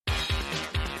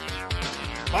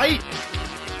Fight!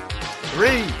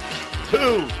 3, 2,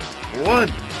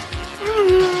 1.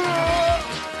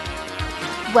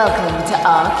 Welcome to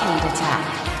Arcade Attack.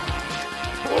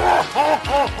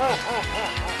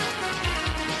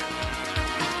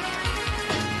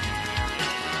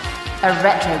 A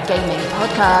retro gaming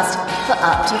podcast for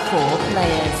up to 4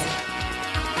 players.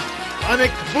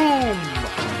 Sonic Boom!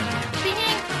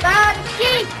 Singing Bad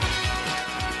Geek!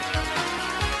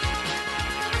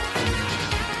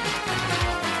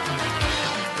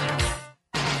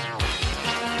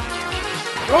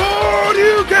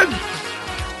 Shoryuken!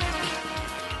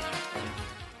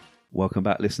 Welcome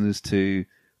back, listeners, to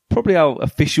probably our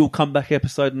official comeback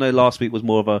episode. I know last week was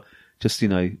more of a just,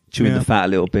 chewing the fat a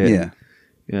little bit. Yeah.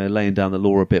 Laying down the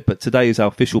law a bit. But today is our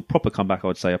official proper comeback, I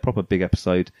would say, a proper big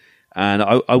episode. And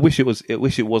I wish it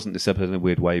wasn't this episode in a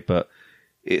weird way, but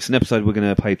it's an episode we're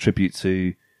going to pay tribute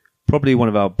to probably one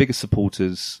of our biggest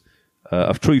supporters,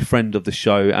 a true friend of the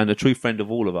show and a true friend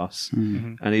of all of us.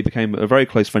 Mm-hmm. And he became a very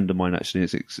close friend of mine, actually.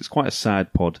 It's quite a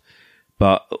sad pod.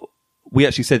 But we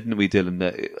actually said, didn't we, Dylan,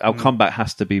 that our comeback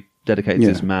has to be dedicated to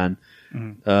this man.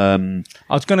 I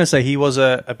was going to say he was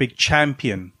a big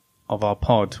champion of our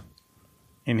pod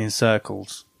in his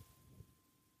circles.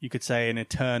 You could say an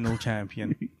eternal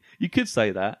champion. You could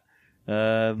say that.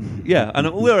 And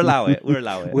we'll allow it. We'll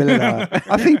allow it.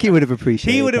 I think he would have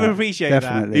appreciated He would have that. appreciated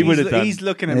Definitely. that. He would have done. He's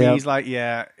looking at me. He's like,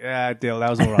 yeah, deal.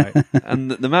 That was all right. And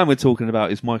the man we're talking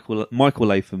about is Michael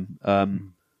Latham,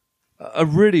 a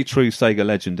really true Sega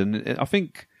legend. And I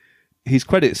think his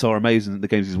credits are amazing at the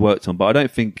games he's worked on, but I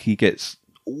don't think he gets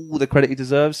all the credit he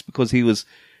deserves because he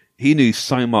knew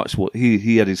so much.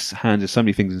 He had his hand in so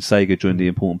many things in Sega during the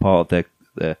important part of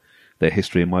their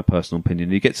history, in my personal opinion.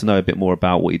 You get to know a bit more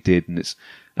about what he did, and it's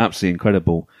absolutely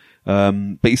incredible.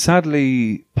 But he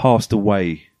sadly passed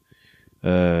away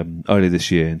earlier this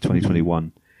year in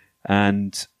 2021,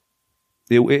 and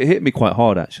it hit me quite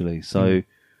hard, actually. So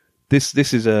this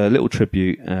is a little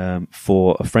tribute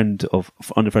for a friend of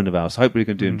ours. Hopefully, we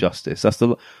can do him justice. That's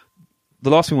the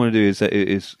last thing we want to do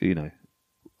is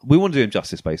we want to do him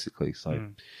justice, basically. So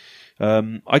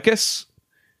I guess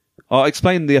I'll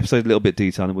explain the episode a little bit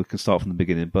detail and we can start from the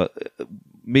beginning. But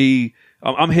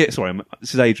I'm here. Sorry,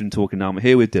 this is Adrian talking now. I'm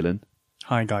here with Dylan.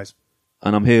 Hi, guys.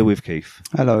 And I'm here with Keith.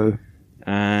 Hello.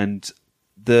 And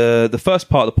the first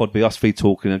part of the pod will be us three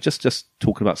talking and just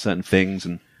talking about certain things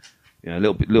and a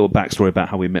little backstory about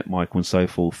how we met Michael and so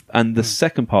forth. And the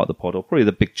second part of the pod, or probably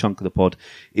the big chunk of the pod,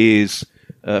 is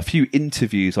a few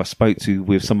interviews I spoke to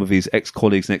with some of his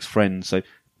ex-colleagues and ex-friends. So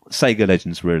Sega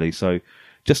legends, really. So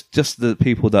just the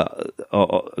people that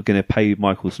are going to pay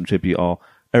Michael some tribute are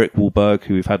Eric Wahlberg,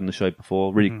 who we've had on the show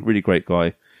before, really great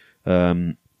guy.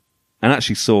 And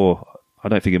actually I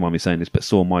don't think he might be saying this, but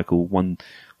saw Michael one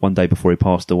day before he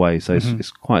passed away. So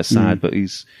it's quite sad, but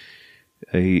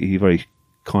he very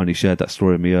kindly shared that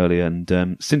story with me earlier.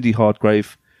 And Cindy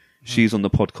Hardgrave, she's on the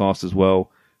podcast as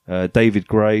well. David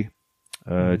Gray,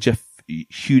 Jeff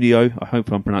Hunio, I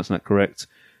hope I'm pronouncing that correct.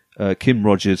 Kim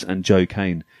Rogers and Joe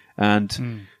Kane.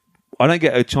 And I don't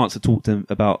get a chance to talk to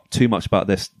them too much about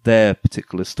their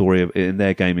particular story in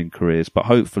their gaming careers, but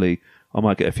hopefully I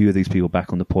might get a few of these people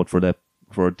back on the pod for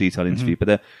a detailed interview.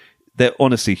 But they're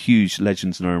honestly huge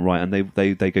legends in their own right, and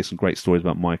they gave some great stories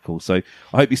about Michael. So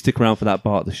I hope you stick around for that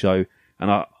part of the show,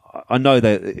 and I know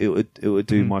that it would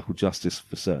do Michael justice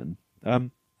for certain.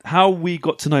 How we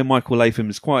got to know Michael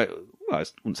Latham is quite, well, I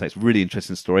wouldn't say it's a really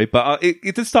interesting story, but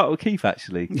it did start with Keith,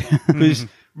 actually. Because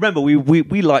remember,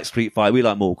 we like Street Fighter, we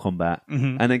like Mortal Kombat,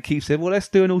 and then Keith said, well, let's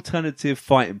do an alternative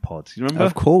fighting pod. You remember?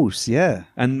 Of course, yeah.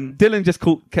 And Dylan just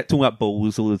kept talking about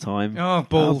balls all the time. Oh,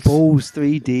 balls. Balls,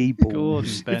 3D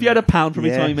balls. If you had a pound for every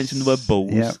time you mentioned the word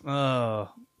balls. Yeah. Oh,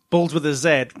 balls with a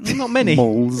Z. Not many.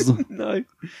 Balls. No.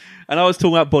 And I was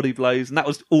talking about body blows, and that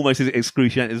was almost as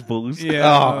excruciating as balls.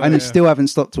 Yeah. You still haven't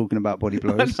stopped talking about body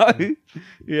blows. I know.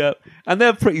 Yeah. And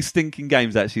they're pretty stinking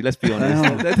games, actually, let's be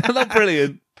honest. They're not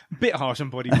brilliant. Bit harsh on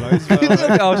body blows.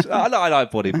 I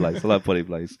like body blows. I like body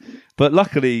blows. But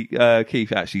luckily,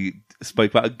 Keith actually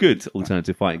spoke about a good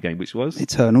alternative fighting game, which was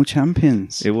Eternal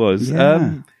Champions. It was.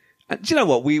 Yeah. And do you know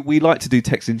what? We like to do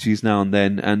text interviews now and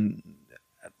then, and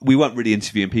we weren't really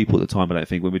interviewing people at the time, I don't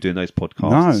think, when we were doing those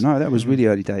podcasts. No, that was really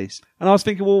early days. And I was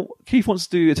thinking, well, Keith wants to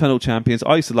do Eternal Champions.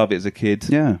 I used to love it as a kid.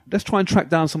 Yeah. Let's try and track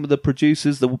down some of the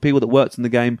producers, the people that worked in the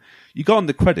game. You go on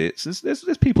the credits, there's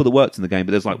people that worked in the game,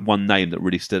 but there's like one name that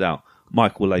really stood out.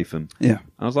 Michael Latham. Yeah. And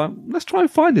I was like, let's try and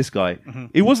find this guy.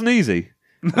 It wasn't easy.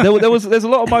 There's a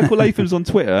lot of Michael Lathams on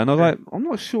Twitter, and I was like, I'm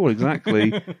not sure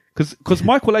exactly. Because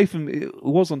Michael Latham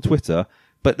was on Twitter,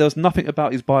 but there was nothing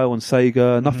about his bio on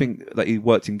Sega, nothing that he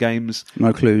worked in games.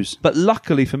 No clues. But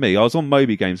luckily for me, I was on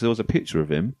Moby Games. There was a picture of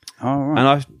him, Oh, right. and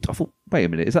I thought, wait a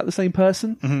minute, is that the same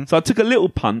person? So I took a little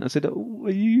punt and said, oh,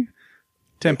 "Are you?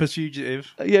 Tempest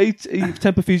Fugitive. Yeah, are you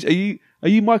Temper Fusion? Are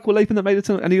you Michael Latham that made it?"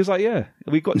 And he was like, "Yeah."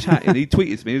 And we got chatting. He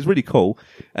tweeted to me. It was really cool.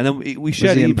 And then we Was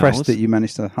shared he emails. impressed that you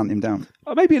managed to hunt him down?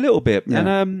 Maybe a little bit.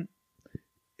 Yeah. And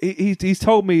he's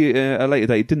told me at a later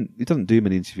date he doesn't do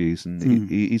many interviews, and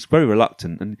he's very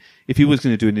reluctant. And if he was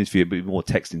going to do an interview, it'd be more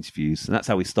text interviews, and that's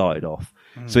how we started off.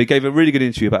 So he gave a really good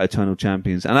interview about Eternal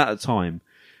Champions, and at the time,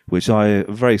 which I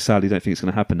very sadly don't think it's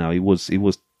going to happen now, he was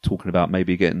talking about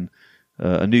maybe getting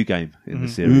a new game in the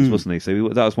series, wasn't he? So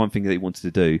that was one thing that he wanted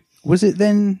to do. Was it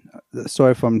then?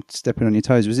 Sorry if I'm stepping on your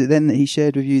toes. Was it then that he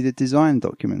shared with you the design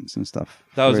documents and stuff?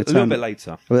 That was for a little Eternal? bit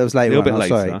later. Well, that was later. A little on.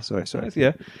 bit Oh, later. Sorry.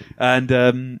 Yeah,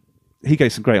 and he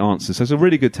gave some great answers. So it's a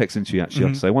really good text interview, actually. I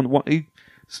have to say,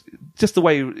 just the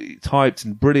way he typed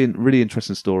and brilliant, really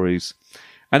interesting stories.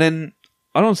 And then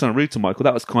I don't sound rude to Michael.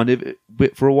 That was kind of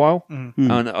it for a while. And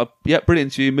brilliant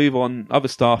interview. Move on, other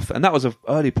stuff. And that was an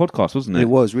early podcast, wasn't it? It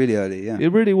was really early. Yeah,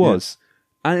 It really was.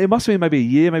 And it must have been maybe a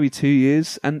year, maybe 2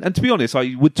 years. And to be honest,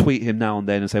 I would tweet him now and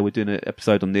then and say, we're doing an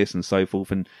episode on this and so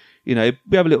forth. And, we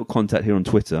have a little contact here on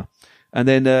Twitter. And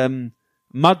then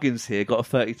Muggins here got a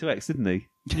 32X, didn't he?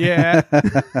 Yeah.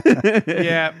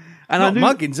 Yeah. And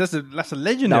Not Muggins, that's a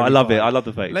legendary. No, I love buy. it. I love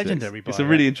the 32X. Legendary buy, It's a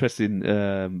really interesting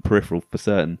peripheral for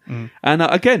certain. And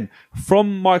again,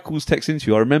 from Michael's text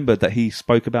interview, I remembered that he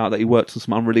spoke about that he worked on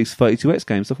some unreleased 32X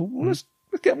games. I thought, well, let's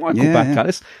get Michael back out.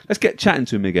 Let's get chatting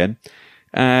to him again.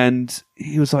 And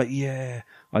he was like, yeah,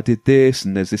 I did this,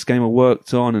 and there's this game I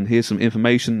worked on, and here's some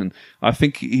information. And I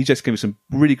think he just gave me some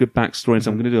really good backstory, and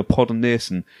so I'm going to do a pod on this,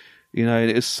 and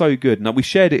it was so good. Now we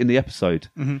shared it in the episode,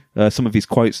 some of his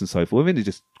quotes and so forth. I mean, he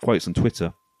just quotes on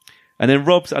Twitter. And then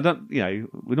Rob's, I don't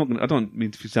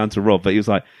mean to sound to Rob, but he was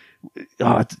like,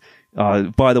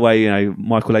 by the way,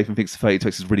 Michael Latham thinks the 32X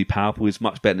is really powerful. It's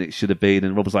much better than it should have been.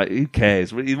 And Rob was like, who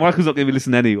cares? Michael's not going to be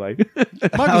listening anyway.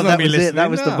 That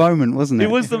was the moment, wasn't it?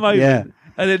 It was the moment. Yeah.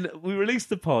 And then we released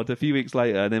the pod a few weeks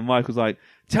later, and then Michael's like,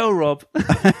 tell Rob,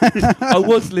 I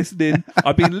was listening.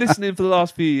 I've been listening for the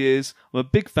last few years. I'm a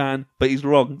big fan, but he's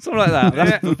wrong. Something like that.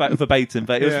 That's verbatim,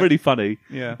 but it was really funny.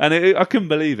 Yeah. And I couldn't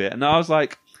believe it. And I was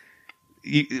like,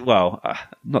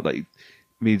 not that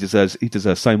he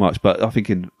deserves so much, but I'm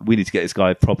thinking we need to get this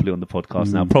guy properly on the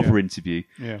podcast now, proper interview.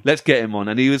 Yeah. Let's get him on.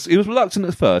 And he was reluctant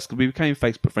at first, because we became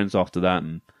Facebook friends after that.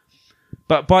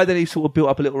 But by then he sort of built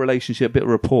up a little relationship, a bit of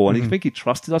rapport, and I think he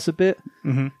trusted us a bit.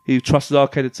 He trusted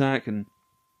Arcade Attack, and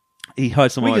he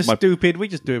heard some of my stupid. We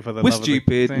just do it for the we're love of the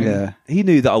stupid. thing. Yeah. He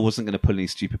knew that I wasn't going to pull any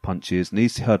stupid punches, and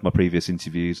he's heard my previous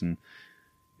interviews, and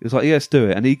he was like, "Yeah, let's do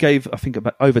it." And he gave, I think,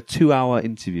 about over 2 hour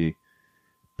interview.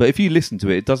 But if you listen to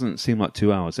it, it doesn't seem like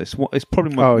 2 hours. It's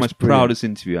probably my most proudest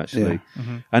interview, actually.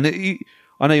 Yeah. And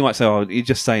I know you might say, "Oh, you're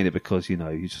just saying it because you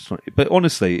just want." But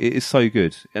honestly, it is so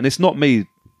good, and it's not me.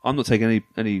 I'm not taking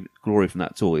any glory from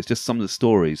that at all. It's just some of the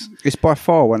stories. It's by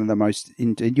far one of the most.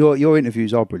 Your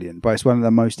interviews are brilliant, but it's one of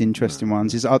the most interesting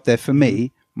ones. It's up there for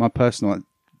me. My personal,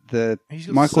 the He's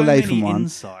got Michael so many Latham one.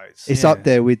 insights. It's up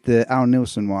there with the Al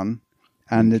Nilsson one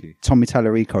and Thank the you. Tommy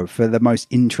Tallarico for the most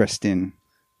interesting.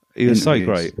 He was so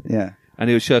interviews. great. Yeah. And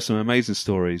he would share some amazing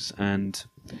stories. And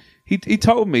he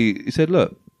told me, he said,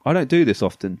 look, I don't do this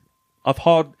often.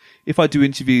 If I do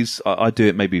interviews, I do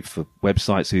it maybe for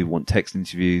websites who want text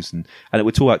interviews, and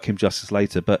we'll talk about Kim Justice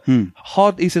later. But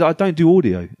he said, I don't do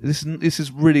audio. This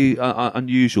is really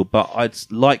unusual. But I'd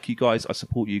like you guys. I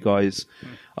support you guys.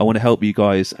 I want to help you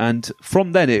guys. And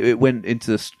from then, it went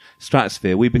into the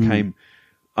stratosphere. We became.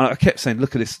 I kept saying,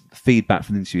 look at this feedback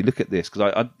from the interview. Look at this,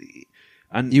 because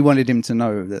and You wanted him to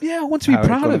know that. I want to be how it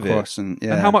proud got of it, across and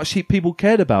how much people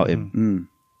cared about him.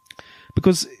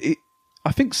 Because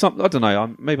I think I don't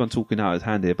know, maybe I'm talking out of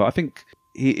hand here, but I think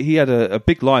he had a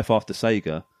big life after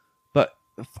Sega. But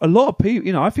a lot of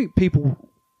people, I think people,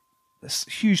 there's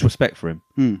huge respect for him.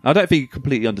 I don't think he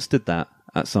completely understood that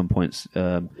at some points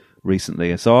recently.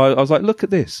 And so I was like, look at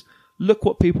this. Look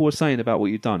what people were saying about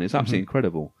what you've done. It's absolutely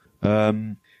incredible.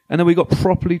 And then we got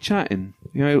properly chatting,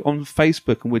 on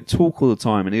Facebook, and we'd talk all the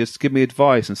time, and he used to give me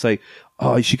advice and say,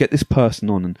 oh, you should get this person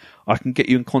on, and I can get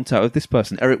you in contact with this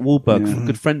person, Eric Wahlberg, a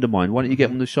good friend of mine. Why don't you get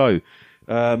him on the show?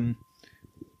 And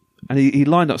he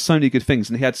lined up so many good things,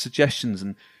 and he had suggestions.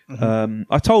 And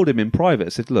I told him in private, I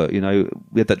said, look, we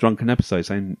had that drunken episode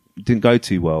saying it didn't go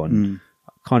too well, and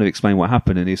kind of explained what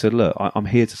happened. And he said, look, I'm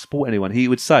here to support anyone.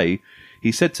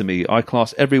 He said to me, I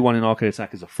class everyone in Arcade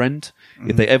Attack as a friend.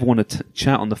 If they ever want to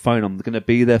chat on the phone, I'm going to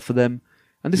be there for them.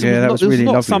 And this Yeah, that was this really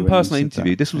not lovely some when you person I said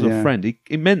interviewed. that. This was Yeah. a friend.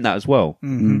 He meant that as well.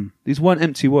 These weren't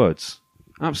empty words.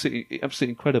 Absolutely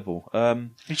incredible.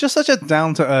 He's just such a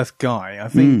down to earth guy. I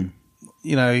think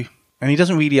you know, and he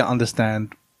doesn't really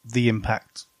understand the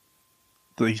impact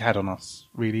that he's had on us,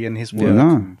 really, in his work.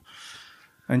 no.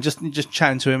 And just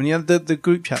chatting to him, and the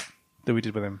group chat that we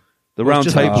did with him. The was round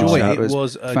just a table joy. chat It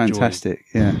was a fantastic.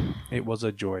 Yeah. joy. It was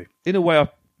a joy. In a way, I And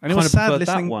it kind was of sad preferred that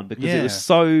listening- one because yeah. it was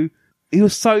so. He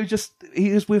was so just.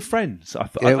 He was with friends. I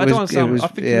don't understand. I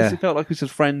think he felt like he was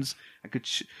with friends.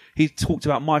 He talked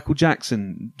about Michael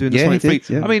Jackson doing the Yeah, Sonic he did,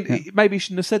 Free. yeah. I mean, maybe he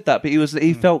shouldn't have said that, but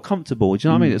he felt comfortable. Do you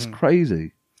know what I mean? It's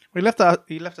crazy. He left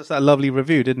us that lovely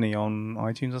review, didn't he, on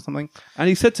iTunes or something? And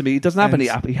he said to me, he doesn't have And- any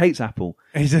Apple. He hates Apple.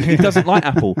 He He doesn't like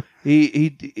Apple.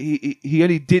 He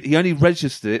only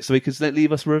registered it so he could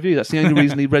leave us a review. That's the only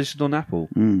reason he registered on Apple.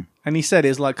 And he said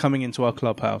it's like coming into our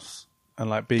clubhouse and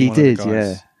like being He one did, of the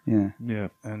guys. yeah. Yeah.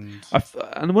 And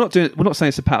And we're not saying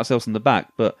it's to pat ourselves on the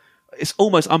back, but it's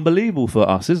almost unbelievable for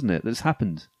us, isn't it? That it's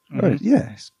happened. Oh,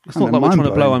 yeah. It's not like we're trying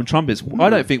to blow on trumpets. I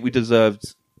don't think we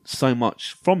deserved so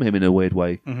much from him in a weird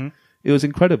way. It was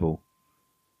incredible.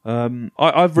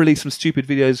 I've released some stupid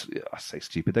videos. I say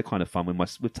stupid; they're kind of fun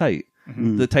with Tate,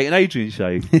 the Tate and Adrian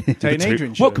show. Tate and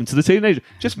Adrian show. Welcome to the Tate and Adrian.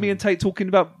 Just me and Tate talking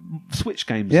about Switch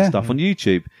games Yeah. and stuff on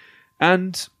YouTube,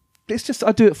 and it's just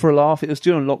I do it for a laugh. It was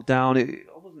during lockdown.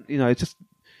 I wasn't, it's just.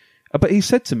 But he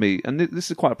said to me, and this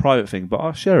is quite a private thing, but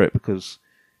I'll share it because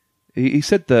he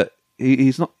said that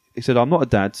he's not. He said, "I'm not a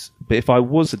dad, but if I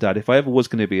was a dad, if I ever was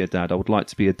going to be a dad, I would like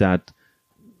to be a dad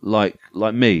like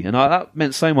me." And that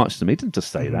meant so much to me. He didn't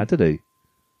just say that, did he?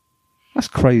 That's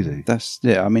crazy.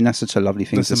 I mean, that's such a lovely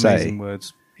thing That's to amazing say.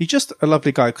 words. He's just a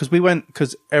lovely guy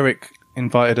because Eric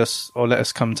invited us or let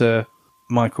us come to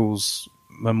Michael's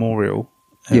memorial,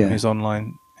 Yeah. his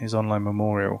online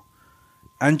memorial,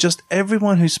 and just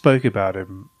everyone who spoke about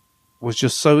him was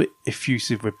just so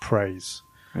effusive with praise.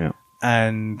 Yeah.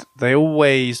 And they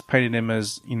always painted him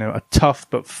as, a tough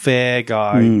but fair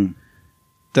guy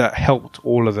that helped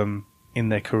all of them in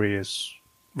their careers,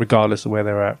 regardless of where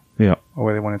they're at Yeah. or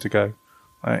where they wanted to go.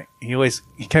 Like,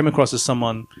 he came across as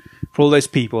someone, for all those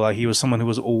people, like he was someone who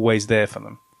was always there for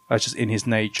them. That's just in his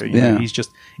nature. You know? He's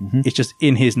just, it's just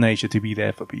in his nature to be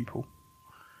there for people.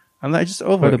 And that just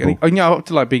Incredible. up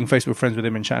to like being Facebook friends with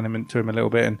him and chatting to him a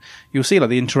little bit, and you'll see like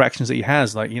the interactions that he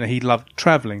has. Like, he loved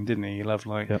traveling, didn't he? He loved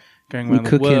going around And the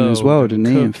cooking world as well, didn't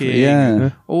he? And cooking, yeah.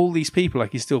 and all these people,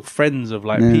 like he's still friends of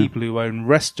like Yeah. people who own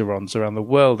restaurants around the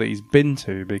world that he's been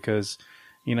to because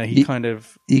he kind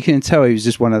of You can tell he was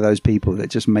just one of those people that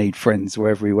just made friends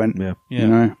wherever he went. Yeah. Yeah. You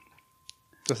know?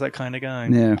 just that kind of guy.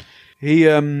 Yeah. He,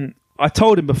 I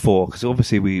told him before because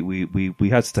obviously we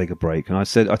had to take a break, and I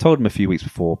told him a few weeks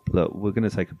before, look, we're going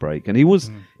to take a break, and he was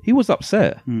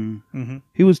upset.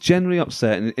 He was genuinely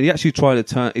upset, and he actually tried to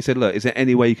turn. He said, "Look, is there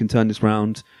any way you can turn this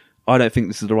round? I don't think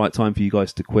this is the right time for you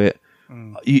guys to quit.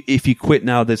 If you quit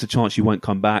now, there's a chance you won't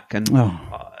come back." And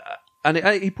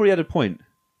he probably had a point.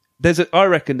 I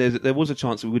reckon there was a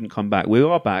chance that we wouldn't come back. We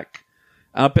are back.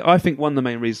 But I think one of the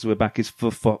main reasons we're back is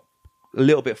for a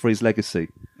little bit for his legacy.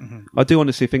 I do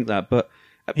honestly think that, but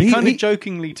He kind of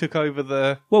jokingly took over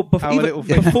the our little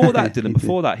thing. before that, Dylan.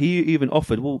 Before that, he even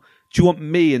offered, "Well, do you want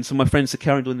me and some of my friends to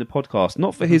carry on doing the podcast?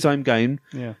 Not for his own gain,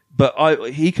 Yeah. but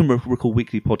he can record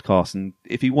weekly podcasts, and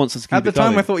if he wants us to keep At the it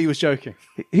time, going." I thought he was joking.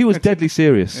 He was deadly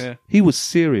serious. Yeah. He was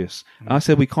serious. And I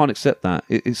said, "We can't accept that.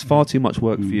 It's far too much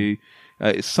work for you.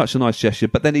 It's such a nice gesture."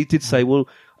 But then he did say, "Well,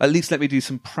 at least let me do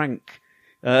some prank."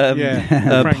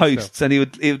 Prank Posts, stuff.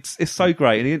 and it's so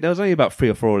great. And there was only about 3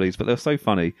 or 4 of these, but they were so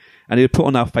funny. And he would put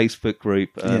on our Facebook group,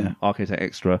 Arcade Tech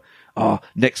Extra.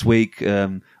 Next week,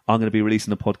 I'm going to be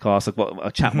releasing a podcast. I've got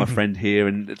a chat with my friend here,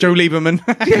 and Joe Lieberman.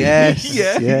 Yes.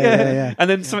 yeah. And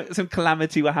then some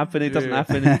calamity will happen. It doesn't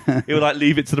happen. He would like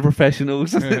leave it to the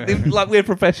professionals, like we're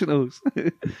professionals.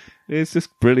 It's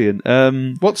just brilliant.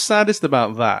 What's saddest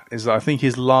about that is that I think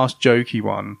his last jokey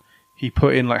one, he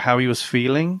put in like how he was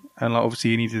feeling, and like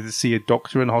obviously he needed to see a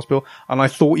doctor in the hospital, and I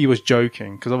thought he was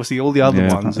joking because obviously all the other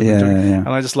ones, Yeah. and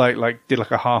I just like did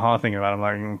like a ha thing about him,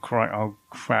 like oh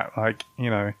crap, like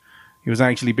he was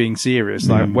actually being serious,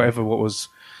 like what was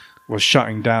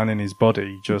shutting down in his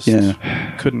body just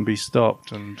couldn't be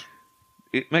stopped, and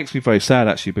It makes me very sad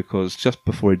actually because just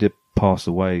before he did pass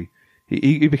away,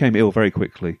 he became ill very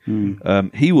quickly.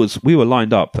 We were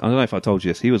lined up. I don't know if I told you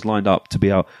this. He was lined up to be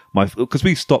because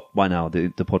we stopped by now the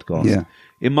podcast. Yeah.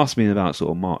 It must have been about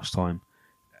sort of March time,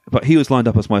 but he was lined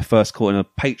up as my first call in a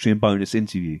Patreon bonus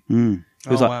interview. He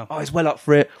was like, wow. he's well up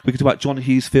for it. We can talk about John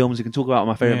Hughes films. We can talk about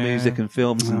my favourite music and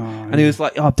films. And he was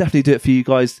like, I'll definitely do it for you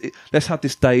guys. Let's have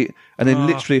this date. And then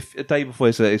literally a day before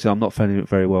he said, I'm not feeling it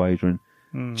very well, Adrian.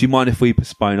 Do you mind if we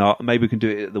postpone it? Maybe we can do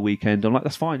it at the weekend. I'm like,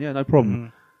 that's fine. Yeah, no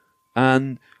problem.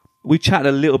 And we chatted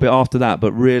a little bit after that,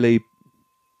 but really,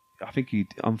 I think he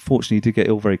unfortunately did get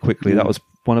ill very quickly. That was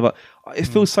one of our. It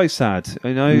feels so sad,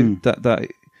 you know, that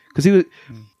because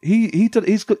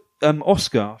he's got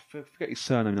Oscar. I forget his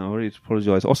surname now. I really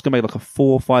apologise. Oscar made like a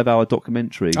 4 or 5 hour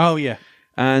documentary. Oh yeah,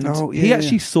 and he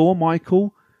actually saw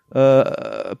Michael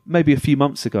maybe a few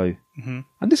months ago.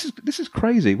 And this is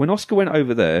crazy. When Oscar went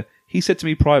over there, he said to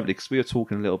me privately, because we were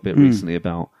talking a little bit recently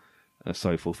about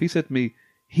so forth. He said to me,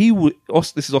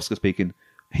 this is Oscar speaking.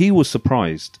 He was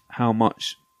surprised how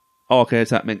much Arcade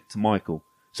Attack meant to Michael.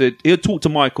 So he would talk to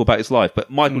Michael about his life, but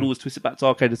Michael would always twist it back to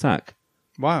Arcade Attack.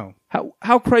 wow.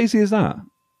 How crazy is that?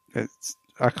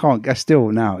 I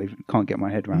still now can't get my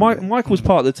head around it. Michael was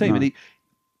part of the team, and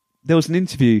there was an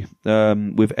interview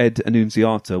with Ed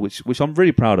Annunziata, which I'm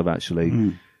really proud of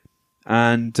actually.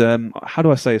 And how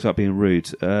do I say this without being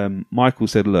rude? Michael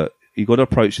said, "Look, you got to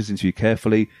approach this interview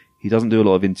carefully. He doesn't do a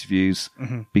lot of interviews.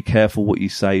 Be careful what you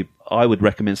say. I would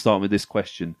recommend starting with this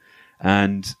question."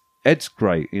 And Ed's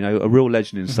great, you know, a real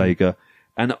legend in Sega.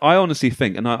 And I honestly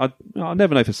think, and I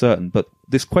never know for certain, but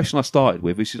this question I started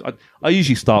with, which is, I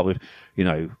usually start with, you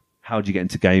know, how did you get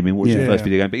into gaming? What was your first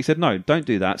video game? But he said, no, don't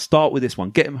do that. Start with this one.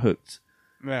 Get him hooked.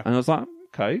 Yeah. And I was like,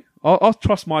 okay, I'll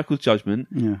trust Michael's judgment.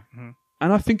 Yeah.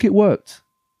 And I think it worked.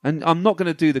 And I'm not going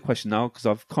to do the question now because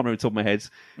I can't remember the top of my head.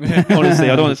 Honestly,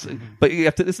 I don't want to. But you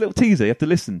have to. This little teaser, you have to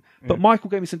listen. But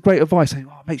Michael gave me some great advice, saying,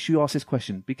 "Oh, make sure you ask this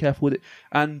question. Be careful with it."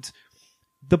 And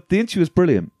the interview was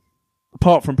brilliant,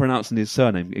 apart from pronouncing his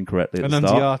surname incorrectly at the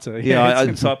start.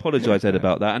 Annunziata. So I apologise, Ed,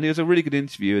 about that. And it was a really good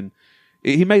interview, and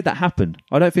he made that happen.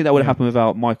 I don't think that would have happened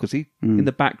without Michael. He in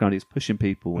the background, he's pushing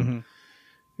people, and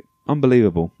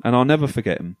unbelievable. And I'll never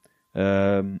forget him.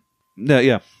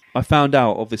 I found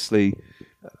out, obviously.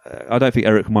 I don't think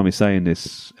Eric can mind me saying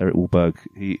this. Eric Wahlberg,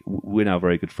 we're now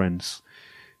very good friends.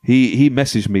 He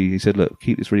messaged me. He said, "Look,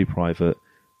 keep this really private.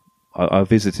 I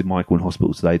visited Michael in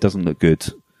hospital today. It doesn't look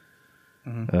good."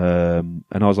 And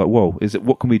I was like, "Whoa!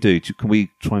 What can we do? Can we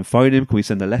try and phone him? Can we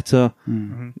send a letter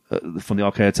from the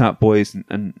Arcade Attack boys?"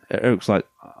 And Eric's like,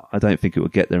 "I don't think it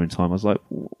would get there in time." I was like,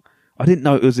 "I didn't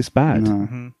know it was this bad."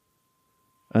 No.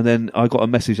 And then I got a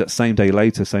message that same day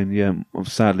later saying, "Yeah,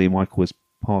 sadly, Michael has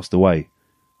passed away."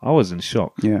 I was in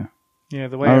shock. Yeah. Yeah,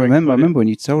 the way I remember when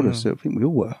you told us. I think we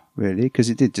all were, really, because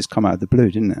it did just come out of the blue,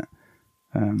 didn't it?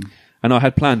 And I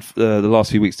had planned the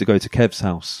last few weeks to go to Kev's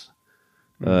house.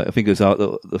 I think it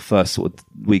was the first sort of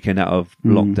weekend out of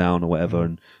lockdown or whatever,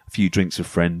 and a few drinks with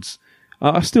friends.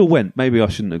 I still went. Maybe I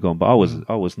shouldn't have gone, but I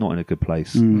was not in a good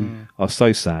place. I was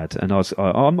so sad, and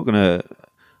I'm not gonna.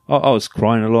 I was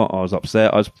crying a lot. I was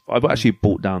upset. I actually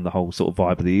brought down the whole sort of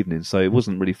vibe of the evening, so it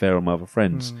wasn't really fair on my other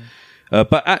friends.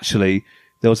 But actually,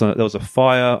 there was a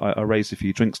fire. I raised a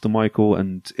few drinks to Michael,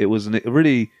 and it was a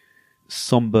really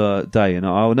somber day, and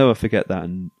I'll never forget that.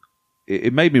 And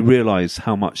it made me realise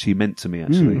how much he meant to me.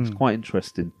 Actually, it's quite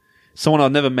interesting. Someone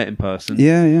I've never met in person.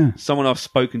 Yeah. Someone I've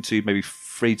spoken to maybe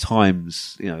 3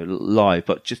 times, you know, live,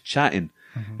 but just chatting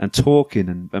and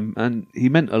talking, and he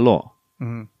meant a lot.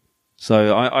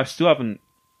 So I still haven't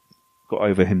got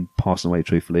over him passing away.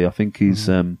 Truthfully, I think he's.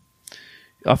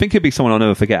 I think he'd be someone I'll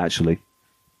never forget, actually,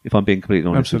 if I'm being completely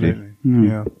honest with you.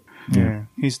 Yeah.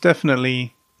 He's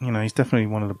definitely, he's definitely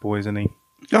one of the boys, isn't he?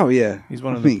 Oh yeah, He's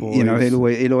one of the boys.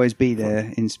 He'll always be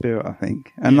there in spirit, I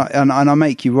think. And and I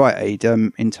make you right, Aid,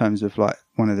 in terms of like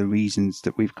one of the reasons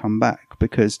that we've come back,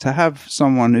 because to have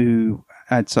someone who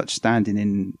had such standing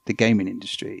in the gaming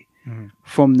industry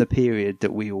from the period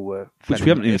that we all were, which we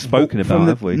haven't even spoken about,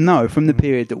 have we? No, from the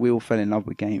period that we all fell in love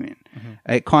with gaming,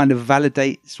 it kind of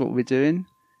validates what we're doing.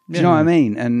 Do you know what I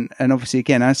mean? And obviously,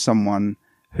 again, as someone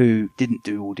who didn't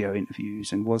do audio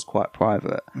interviews and was quite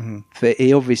private,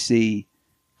 he obviously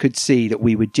could see that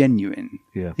we were genuine.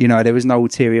 Yeah. There was no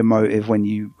ulterior motive when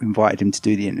you invited him to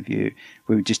do the interview.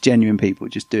 We were just genuine people,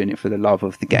 just doing it for the love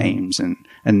of the games and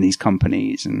these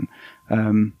companies. And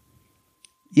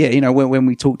when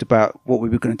we talked about what we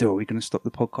were going to do, are we going to stop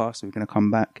the podcast? Are we going to come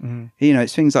back?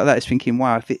 It's things like that. It's thinking,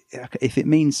 wow, if it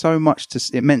means so much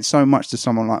it meant so much to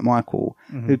someone like Michael,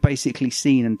 who basically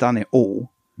seen and done it all.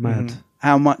 Mad.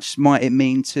 How much might it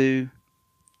mean to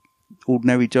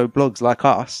ordinary Joe blogs like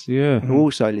us, who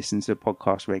also listen to the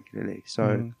podcast regularly?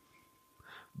 So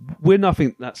we're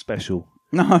nothing that special.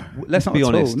 No, let's be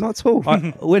honest. Not at all.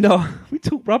 We're not. We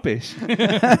talk rubbish.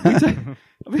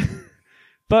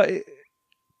 But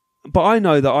but I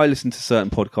know that I listen to certain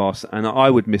podcasts and I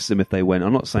would miss them if they went.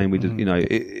 I'm not saying we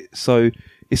did, so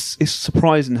it's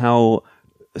surprising how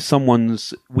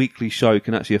someone's weekly show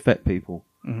can actually affect people.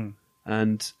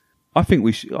 And I think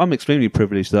I'm extremely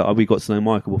privileged that we got to know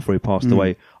Michael before he passed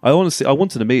away. I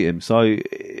wanted to meet him. So,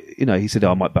 he said,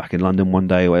 I might be back in London one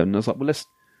day. And I was like, well,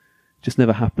 just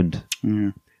never happened.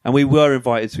 And we were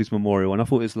invited to his memorial, and I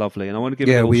thought it was lovely. And I want to give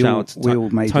a little shout out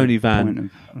to Tony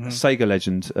Van, Sega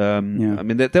legend. I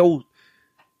mean, they're all,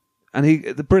 and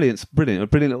a brilliant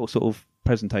little sort of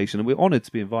presentation, and we're honoured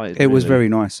to be invited. It was very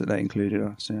nice that they included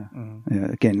us.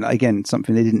 Yeah. Again,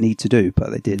 something they didn't need to do,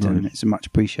 but they did, and it's much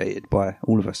appreciated by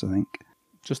all of us, I think.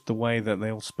 Just the way that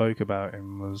they all spoke about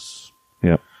him was,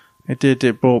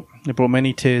 it brought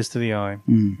many tears to the eye.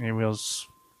 It was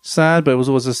sad, but it was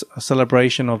always a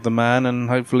celebration of the man, and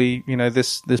hopefully,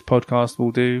 this podcast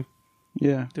will do.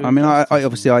 Yeah, I mean, I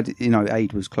obviously,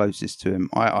 Aid was closest to him.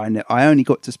 I only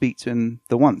got to speak to him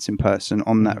the once in person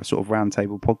on that sort of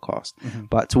roundtable podcast.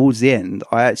 But towards the end,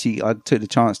 I took the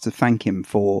chance to thank him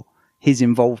for his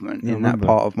involvement in that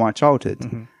part of my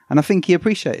childhood, and I think he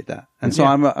appreciated that. And so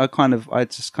I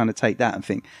just kind of take that and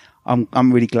think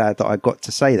I'm really glad that I got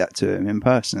to say that to him in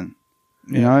person.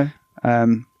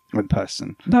 In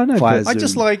person. No.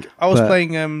 I was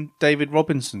playing David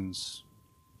Robinson's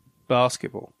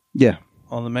basketball. Yeah.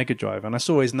 On the Mega Drive, and I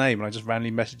saw his name, and I just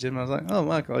randomly messaged him. And I was like, "Oh,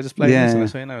 Michael, I just played this." And I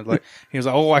saw your name. He was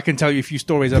like, "Oh, I can tell you a few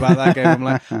stories about that game." I'm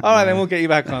like, "All right, then we'll get you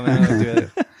back on." And I'll do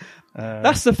it.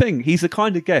 That's the thing. He's the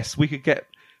kind of guest we could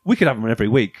have him every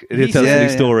week. He'll tell us a new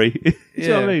story. Do you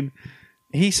know what I mean?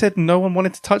 He said no one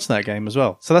wanted to touch that game as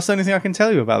well. So that's the only thing I can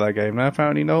tell you about that game. Now,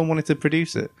 apparently, no one wanted to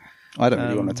produce it. I don't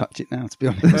really want to touch it now, to be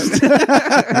honest.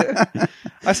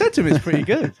 I said to him, it's pretty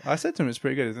good.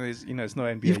 It's not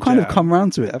NBA. You've kind of come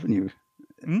round to it, haven't you?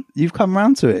 You've come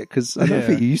round to it, because I don't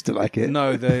think you used to like it.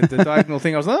 No, the diagonal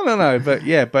thing, I was like, no.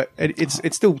 But it's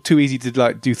still too easy to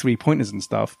do 3-pointers and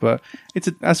stuff. But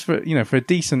for a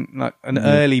decent, an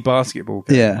early basketball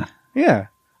game. Yeah.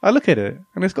 I look at it,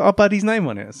 and it's got our buddy's name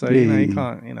on it. So, you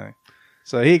can't,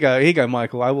 So here you go,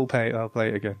 Michael. I'll play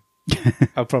it again.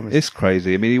 I promise. It's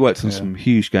crazy. I mean, he worked on some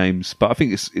huge games, but I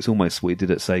think it's almost what he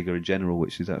did at Sega in general,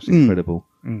 which is absolutely incredible.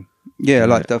 Yeah,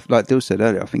 like Dill said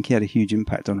earlier, I think he had a huge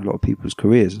impact on a lot of people's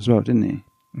careers as well, didn't he?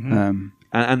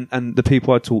 And the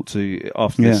people I talked to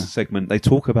after this segment, they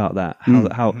talk about that.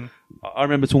 How I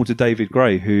remember talking to David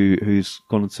Gray, who's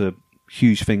gone into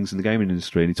huge things in the gaming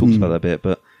industry, and he talks about that a bit.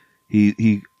 But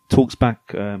he talks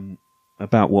back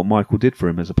about what Michael did for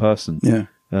him as a person. Yeah.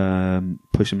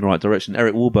 Push him in the right direction.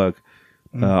 Eric Wahlberg,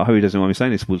 I hope he doesn't mind me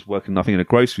saying this, was working, I think, in a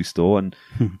grocery store, and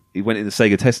he went in the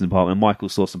Sega testing department, and Michael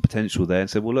saw some potential there and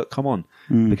said, well, look, come on.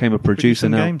 Became a producer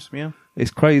now. Games, yeah.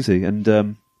 It's crazy.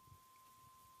 And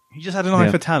he just had an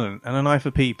eye for talent, and an eye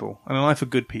for people, and an eye for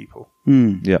good people.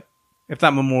 Yeah. If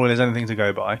that memorial is anything to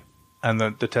go by, and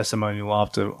the testimonial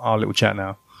after our little chat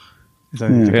now is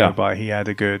anything to go by, he had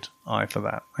a good eye for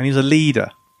that. And he's a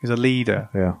leader. He's a leader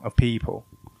of people.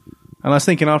 And I was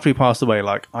thinking after he passed away,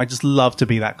 I just love to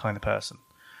be that kind of person.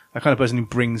 That kind of person who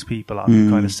brings people up, who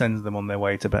kind of sends them on their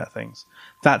way to better things.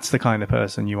 That's the kind of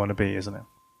person you want to be, isn't it?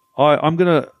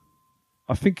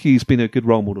 I think he's been a good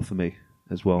role model for me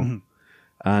as well.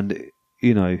 And,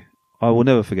 I will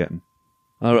never forget him.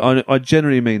 I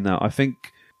genuinely mean that. I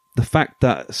think the fact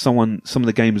that some of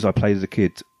the games I played as a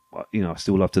kid, I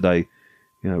still love today,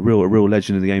 a real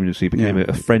legend in the gaming industry, became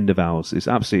a friend of ours. It's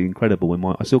absolutely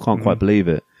incredible. I still can't quite believe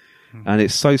it. And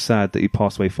it's so sad that he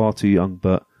passed away far too young,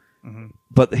 but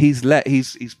he's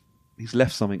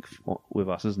left something with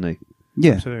us, hasn't he?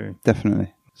 Yeah, absolutely.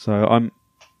 Definitely. So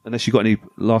unless you got any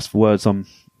last words, I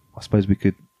suppose we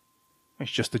could. It's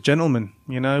just a gentleman,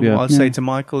 What I'd say to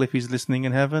Michael, if he's listening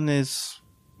in heaven, is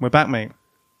we're back, mate.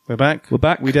 We're back.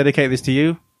 We dedicate this to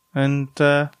you, and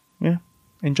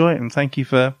enjoy it, and thank you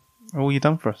for all you've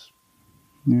done for us.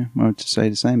 Yeah, I would just say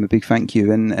the same. A big thank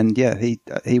you, and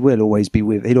he will always be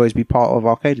he'll always be part of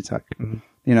Arcade Attack.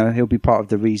 He'll be part of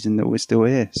the reason that we're still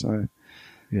here. So,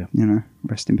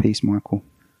 rest in peace, Michael.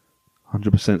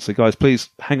 100%. So, guys, please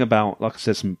hang about. Like I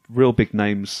said, some real big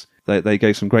names. They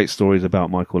gave some great stories about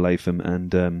Michael Latham,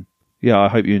 and I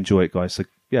hope you enjoy it, guys. So,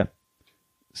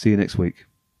 see you next week.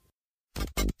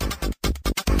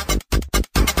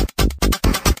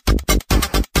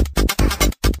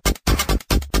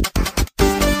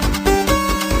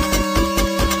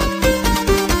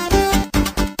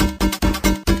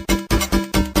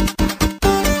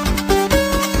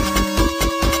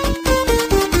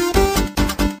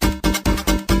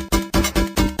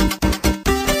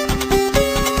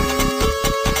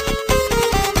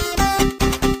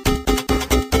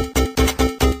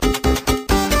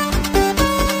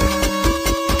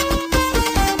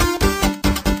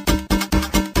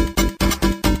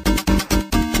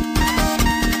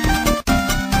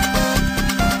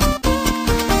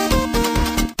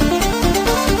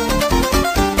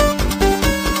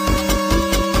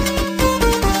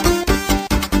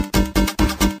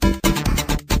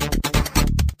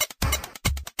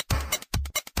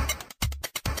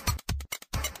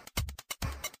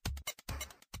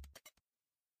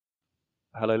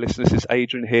 Hello, listeners. This is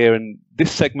Adrian here, and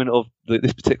this segment of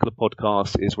this particular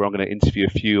podcast is where I'm going to interview a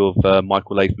few of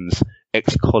Michael Latham's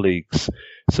ex-colleagues.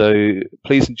 So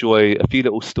please enjoy a few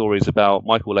little stories about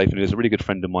Michael Latham, who is a really good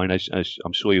friend of mine, as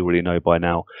I'm sure you already know by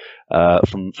now,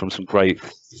 from some great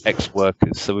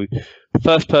ex-workers. So the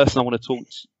first person I want to talk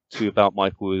to about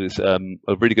Michael is a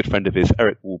really good friend of his,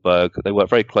 Eric Wahlberg. They work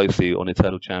very closely on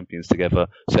Eternal Champions together.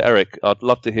 So Eric, I'd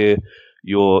love to hear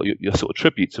your sort of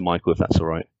tribute to Michael, if that's all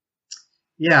right.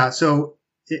 Yeah, so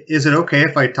is it okay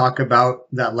if I talk about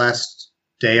that last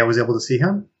day I was able to see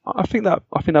him? I think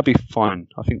that'd be fine.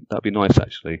 I think that'd be nice,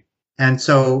 actually. And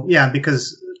so, yeah,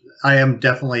 because I am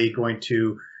definitely going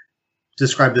to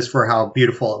describe this for how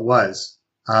beautiful it was,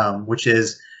 which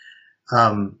is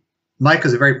Mike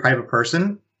is a very private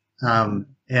person.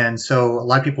 And so a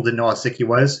lot of people didn't know how sick he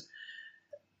was.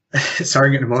 Sorry,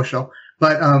 I'm getting emotional.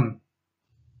 But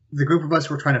the group of us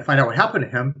were trying to find out what happened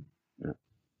to him. Yeah.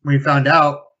 When we found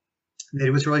out that he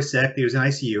was really sick, that he was in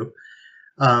ICU,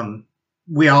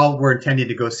 we all were intending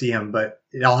to go see him, but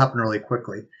it all happened really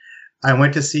quickly. I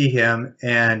went to see him,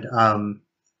 and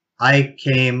I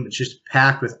came just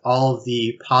packed with all of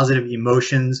the positive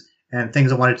emotions and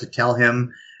things I wanted to tell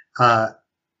him.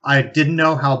 I didn't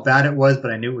know how bad it was, but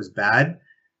I knew it was bad.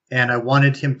 And I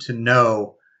wanted him to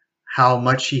know how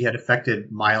much he had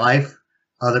affected my life,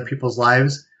 other people's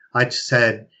lives. I just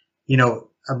said,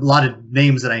 a lot of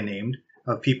names that I named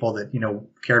of people that,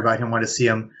 care about him, want to see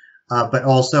him. But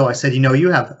also I said,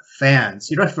 you have fans.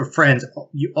 You don't have friends.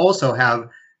 You also have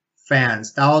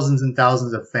fans, thousands and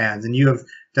thousands of fans. And you have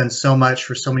done so much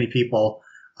for so many people.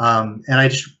 And I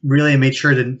just really made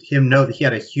sure to him know that he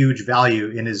had a huge value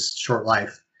in his short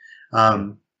life.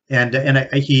 And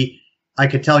I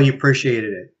could tell he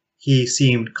appreciated it. He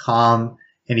seemed calm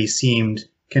and he seemed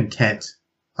content.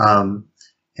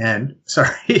 And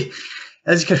sorry,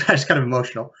 I just kind of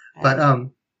emotional, but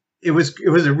it was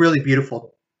a really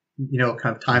beautiful,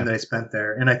 kind of time that I spent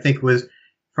there, and I think it was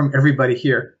from everybody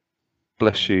here.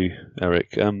 Bless you,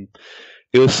 Eric.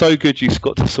 It was so good you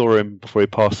got to saw him before he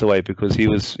passed away, because he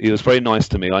was very nice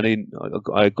to me.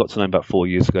 I got to know him about 4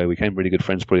 years ago. We became really good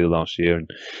friends probably the last year, and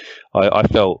I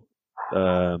felt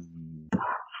I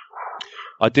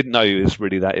didn't know he was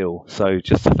really that ill. So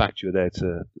just the fact you were there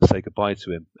to say goodbye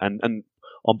to him, and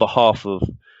on behalf of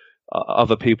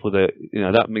other people,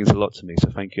 that means a lot to me.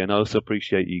 So thank you, and I also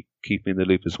appreciate you keeping in the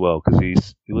loop as well, because he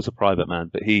was a private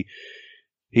man, but he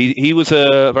was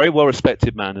a very well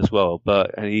respected man as well.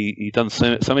 And he done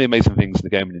so many amazing things in the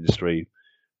gaming industry.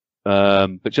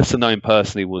 But just to know him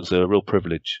personally was a real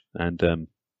privilege. And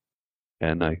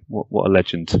what a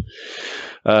legend.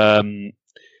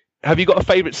 Have you got a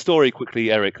favourite story,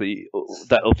 quickly, Eric,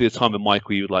 that of your time with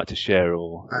Michael you would like to share?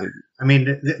 Or I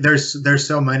mean, there's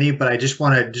so many, but I just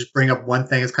want to bring up one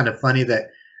thing. It's kind of funny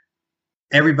that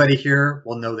everybody here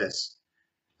will know this,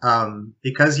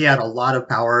 because he had a lot of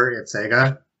power at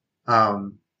Sega.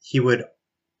 He would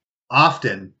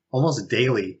often, almost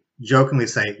daily, jokingly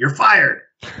say, "You're fired."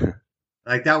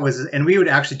 Like that was, and we would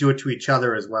actually do it to each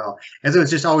other as well. And so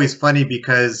it's just always funny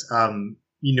because.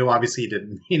 Obviously he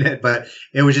didn't mean it, but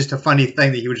it was just a funny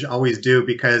thing that he would always do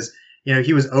because,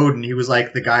 he was Odin. He was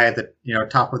like the guy at the,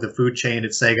 top of the food chain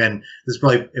at Sega and this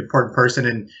really important person.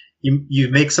 And you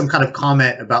make some kind of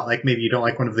comment about like, maybe you don't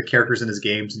like one of the characters in his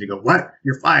games and you go, "What?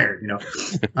 You're fired,"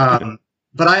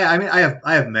 But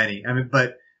I have many.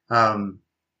 But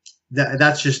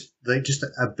that's just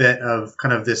a bit of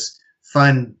kind of this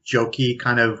fun, jokey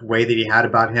kind of way that he had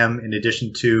about him in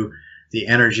addition to the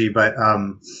energy. But,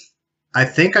 I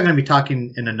think I'm going to be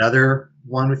talking in another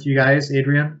one with you guys,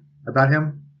 Adrian, about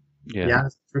him. Yeah.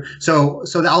 So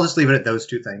I'll just leave it at those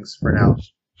two things for now.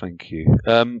 Thank you.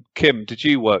 Kim, did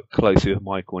you work closely with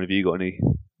Michael? And have you got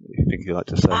anything you'd like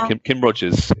to say? Kim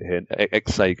Rogers, here,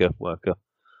 ex-Sega worker.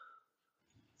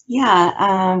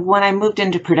 Yeah. When I moved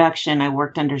into production, I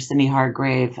worked under Cindy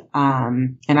Hargrave.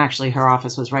 And actually her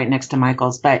office was right next to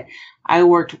Michael's, but I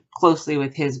worked closely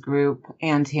with his group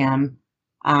and him.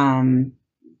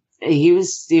 He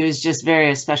was just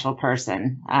very a special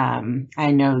person.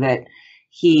 I know that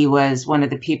he was one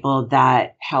of the people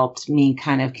that helped me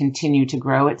kind of continue to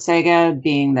grow at Sega,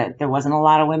 being that there wasn't a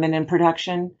lot of women in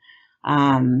production.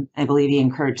 I believe he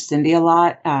encouraged Cindy a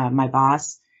lot, my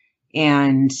boss,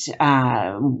 and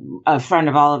a friend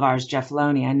of all of ours, Jeff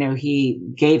Loney. I know he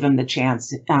gave him the chance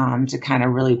to kind of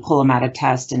really pull him out of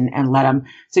test and let him.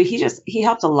 So he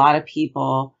helped a lot of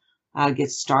people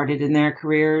get started in their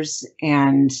careers,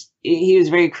 and he was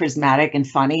very charismatic and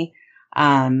funny.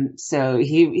 So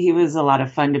he was a lot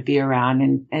of fun to be around,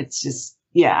 and it's just,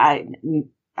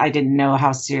 I didn't know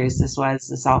how serious this was.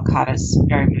 This all caught us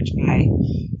very much by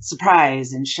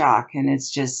surprise and shock. And it's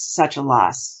just such a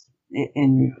loss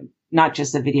in not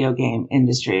just the video game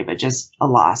industry, but just a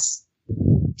loss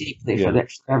deeply for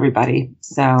everybody.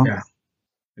 So,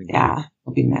 yeah,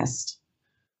 will be missed.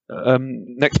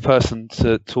 Next person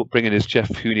to bring in is Jeff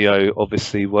Junio.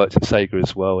 Obviously worked at Sega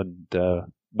as well, and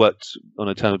worked on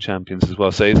Eternal Champions as well.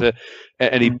 So is there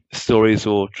any stories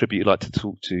or tribute you'd like to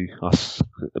talk to us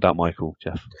about Michael,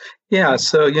 Jeff? Yeah,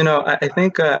 so, I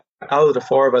think out of the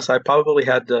four of us, I probably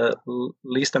had the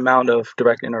least amount of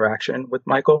direct interaction with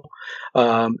Michael.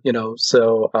 But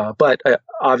I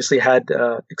obviously had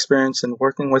experience in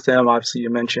working with him. Obviously, you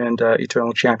mentioned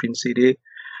Eternal Champion CD.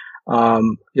 I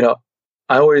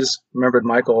always remembered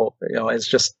Michael, as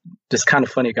just this kind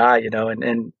of funny guy,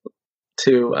 and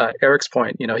to Eric's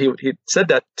point, he said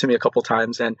that to me a couple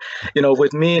times, and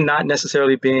with me not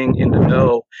necessarily being in the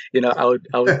know, I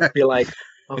would be like,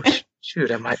 oh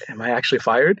shoot, am I actually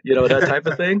fired? That type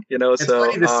of thing. It's so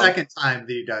funny the second time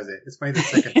that he does it. It's funny the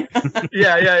second time.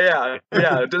 yeah.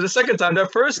 The second time, the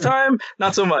first time,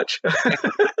 not so much.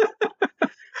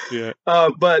 Yeah.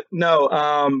 But no,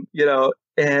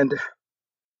 and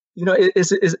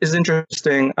it's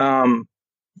interesting.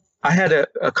 I had a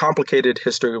complicated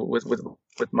history with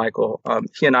Michael.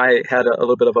 He and I had a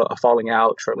little bit of a falling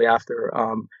out shortly after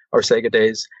our Sega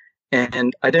days,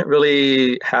 and I didn't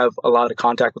really have a lot of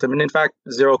contact with him, and in fact,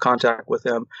 zero contact with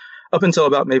him up until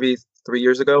about maybe 3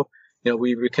 years ago.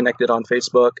 We reconnected on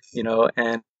Facebook,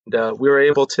 and we were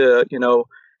able to,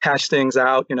 hash things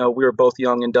out. We were both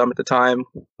young and dumb at the time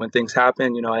when things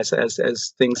happen, as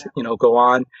things, go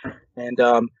on, and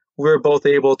we were both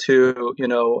able to,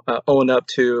 own up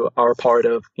to our part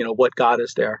of, what got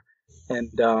us there.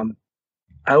 And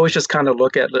I always just kind of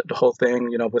look at the whole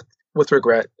thing, with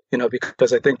regret,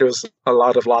 because I think there was a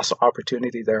lot of lost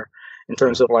opportunity there in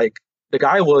terms of like the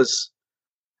guy was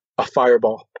a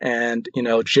fireball and,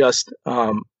 just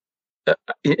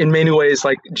in many ways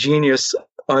like genius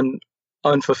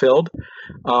unfulfilled,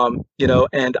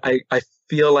 and I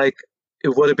feel like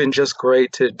it would have been just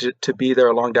great to be there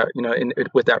along that,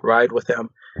 with that ride with him.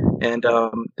 And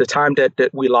the time that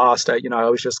we lost, I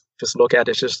always just look at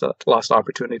it as just a lost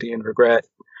opportunity and regret.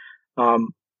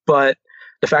 But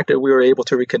the fact that we were able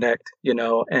to reconnect,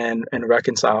 and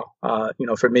reconcile,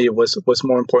 for me was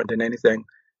more important than anything,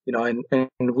 and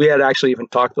we had actually even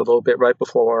talked a little bit right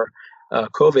before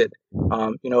COVID,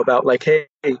 about like, hey,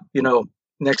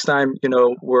 next time,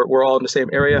 we're all in the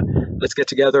same area, let's get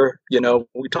together.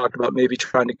 We talked about maybe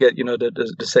trying to get, some of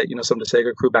the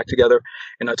Sega crew back together.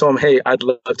 And I told him, hey, I'd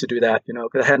love to do that,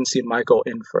 because I hadn't seen Michael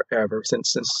in forever,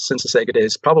 since the Sega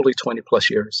days, probably 20 plus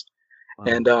years. Wow.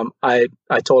 And I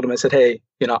told him, I said, hey,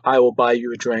 I will buy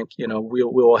you a drink. We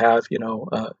will have,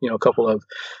 a couple of,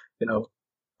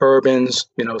 bourbons,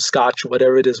 scotch,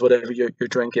 whatever it is, whatever your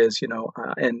drink is,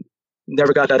 and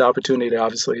never got that opportunity.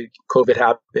 Obviously, COVID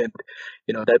happened,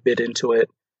 that bit into it.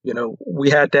 We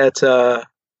had that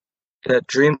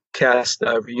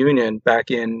Dreamcast reunion back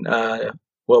in,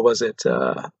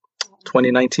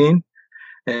 2019.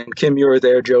 And Kim, you were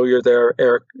there. Joe, you're there.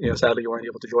 Eric, sadly you weren't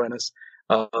able to join us.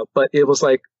 But it was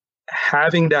like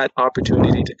having that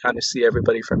opportunity to kind of see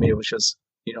everybody. For me, it was just,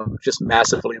 just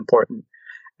massively important.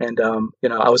 And,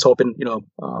 I was hoping,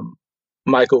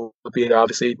 Michael would be there.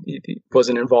 Obviously, he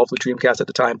wasn't involved with Dreamcast at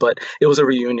the time, but it was a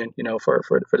reunion,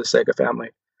 for the Sega family.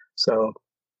 So,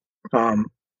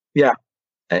 yeah.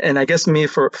 And I guess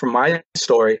for my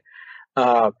story,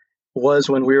 was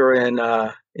when we were in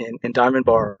Diamond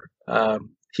Bar.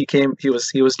 He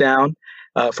was down,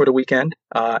 for the weekend,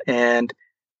 and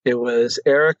it was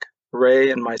Eric, Ray,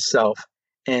 and myself.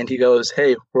 And he goes,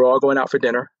 hey, we're all going out for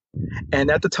dinner. And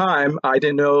at the time, I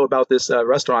didn't know about this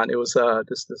restaurant. It was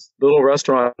this little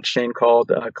restaurant chain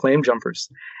called Claim Jumpers.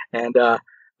 And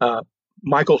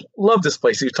Michael loved this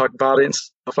place. He talked about it and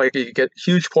stuff like you get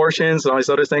huge portions and all these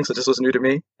other things. So this was new to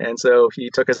me. And so he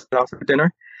took us out for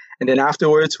dinner. And then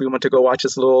afterwards, we went to go watch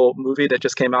this little movie that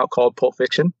just came out called Pulp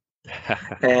Fiction.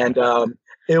 And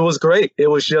it was great. It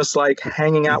was just like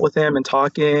hanging out with him and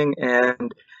talking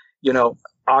and,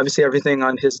 obviously everything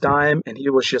on his dime. And he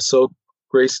was just so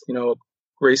graceful.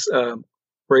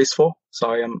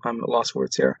 Sorry, I'm at lost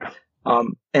words here.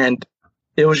 And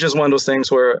it was just one of those things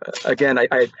where, again,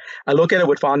 I look at it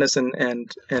with fondness and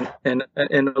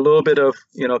a little bit of,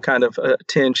 kind of a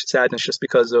tinge sadness just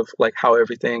because of like how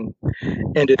everything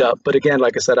ended up. But again,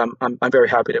 like I said, I'm very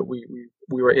happy that we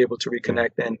were able to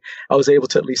reconnect and I was able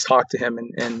to at least talk to him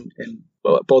and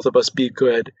both of us be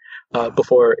good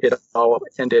before it all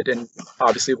ended. And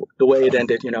obviously the way it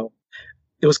ended,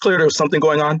 it was clear there was something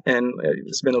going on, and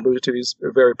it's been alluded to. He's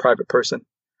a very private person,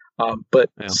 But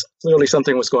Yeah. clearly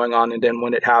something was going on. And then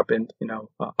when it happened,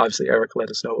 obviously Eric let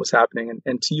us know what was happening.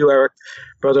 And to you, Eric,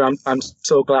 brother, I'm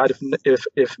so glad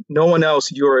if no one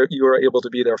else, you were able to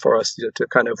be there for us to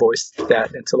kind of voice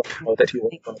that and to let us know that he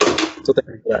was. So thank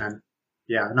you for that.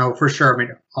 Yeah, no, for sure. I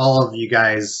mean, all of you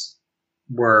guys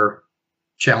were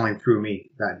channeling through me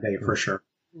that day for sure,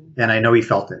 and I know he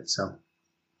felt it. So,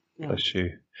 Bless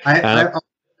you. I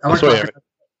want sorry, to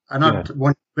Eric. talk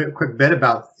one quick bit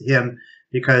about him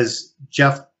because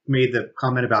Jeff made the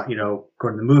comment about going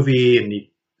to the movie and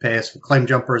he pay us for claim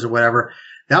jumpers or whatever.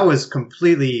 That was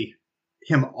completely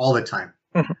him all the time.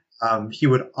 He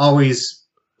would always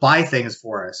buy things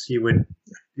for us. He would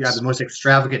have the most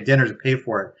extravagant dinners to pay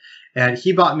for it. And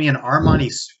he bought me an Armani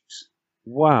suit.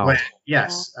 Wow.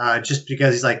 Yes. Just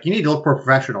because he's like, you need to look more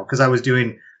professional because I was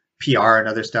doing PR and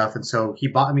other stuff. And so he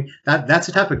bought me that's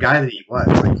the type of guy that he was.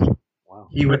 Like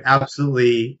he would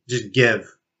absolutely just give.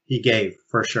 He gave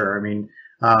for sure. I mean,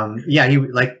 he,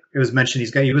 like it was mentioned,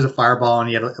 he was a fireball and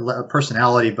he had a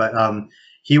personality, but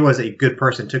he was a good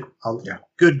person, took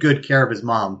good care of his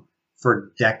mom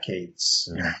for decades.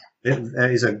 Yeah.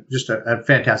 He's just a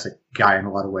fantastic guy in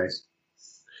a lot of ways.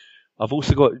 I've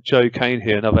also got Joe Kane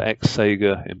here, another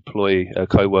ex-Sega employee, a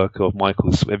co-worker of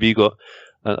Michael's. Have you got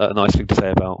a nice thing to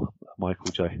say about Michael,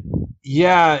 Joe?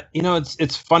 Yeah,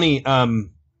 it's funny.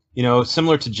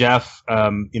 Similar to Jeff,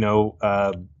 Michael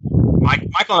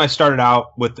and I started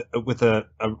out with a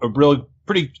real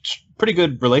pretty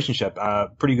good relationship,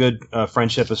 pretty good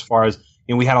friendship as far as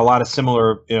we had a lot of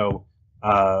similar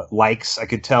likes. I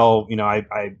could tell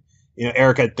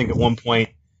Eric, I think at one point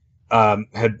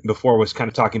was kind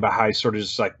of talking about how he sort of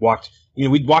just like walked,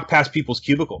 we'd walk past people's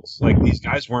cubicles. Like these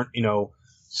guys weren't,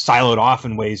 siloed off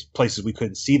in places we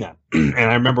couldn't see them. And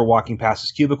I remember walking past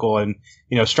his cubicle and,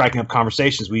 striking up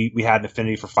conversations. We had an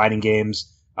affinity for fighting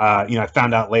games. I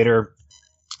found out later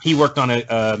he worked on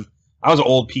I was an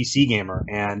old PC gamer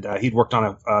and he'd worked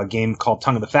on a game called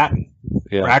Tongue of the Fattened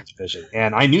for Activision.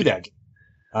 And I knew that game,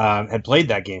 had played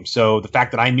that game. So the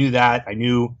fact that I knew that, I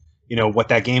knew, what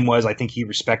that game was, I think he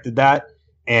respected that.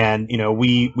 And,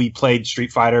 we played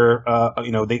Street Fighter,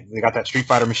 they got that Street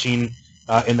Fighter machine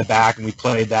in the back and we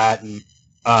played that. And,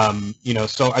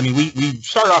 so, I mean, we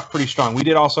started off pretty strong. We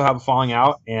did also have a falling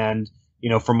out. And,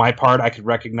 for my part, I could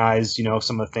recognize,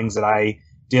 some of the things that I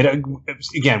did.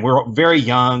 Again, we're very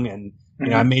young and,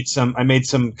 I made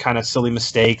some kind of silly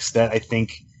mistakes that I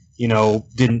think,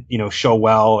 didn't, show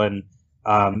well. And,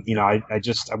 I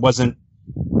wasn't,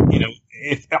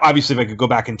 if I could go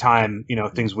back in time,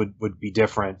 things would be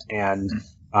different. And,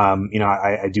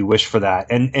 I do wish for that.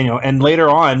 And later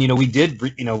on, we did,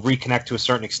 reconnect to a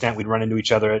certain extent. We'd run into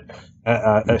each other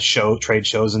at trade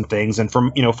shows and things. And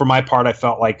for my part, I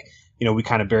felt like, we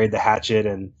kind of buried the hatchet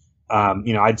and,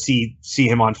 I'd see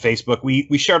him on Facebook.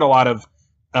 We shared a lot of,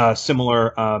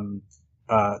 similar,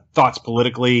 thoughts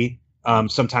politically.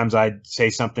 Sometimes I'd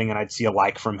say something and I'd see a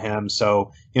like from him.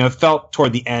 So, it felt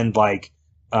toward the end like,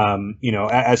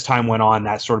 as time went on,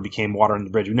 that sort of became water under the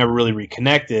bridge. We never really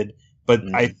reconnected, but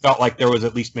I felt like there was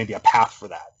at least maybe a path for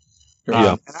that.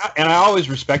 And I always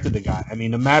respected the guy. I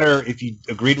mean, no matter if you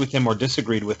agreed with him or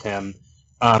disagreed with him,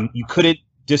 you couldn't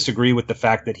disagree with the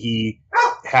fact that he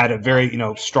had a very,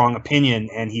 strong opinion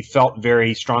and he felt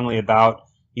very strongly about,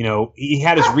 he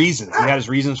had his reasons. He had his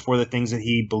reasons for the things that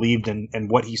he believed in and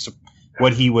what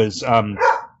he was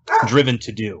driven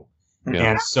to do.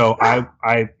 Yeah. And so sorry,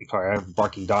 I have a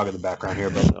barking dog in the background here,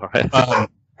 but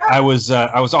I was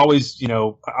always,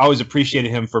 I always appreciated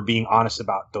him for being honest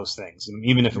about those things. And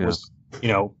even if it was,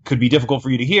 could be difficult for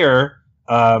you to hear,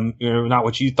 not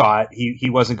what you thought, he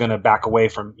wasn't going to back away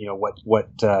from,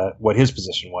 what his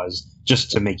position was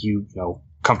just to make you,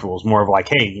 comfortable. It was more of like,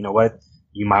 hey, you know what,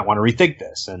 you might want to rethink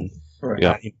this. And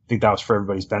I think that was for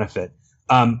everybody's benefit.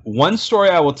 One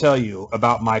story I will tell you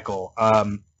about Michael,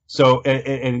 so,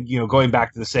 going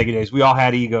back to the Sega days, we all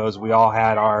had egos. We all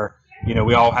had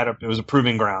it was a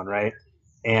proving ground, right?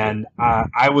 And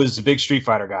I was a big Street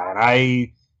Fighter guy. And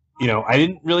I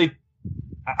didn't really,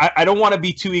 I don't want to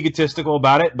be too egotistical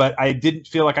about it, but I didn't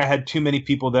feel like I had too many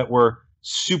people that were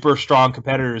super strong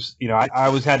competitors. I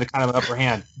always had the kind of an upper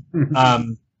hand.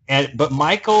 But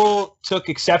Michael took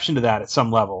exception to that at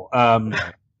some level.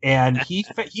 And he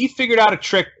figured out a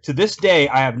trick. To this day,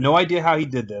 I have no idea how he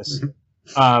did this.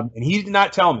 And he did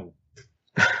not tell me.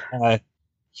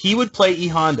 He would play E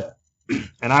Honda,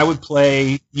 and I would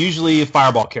play usually a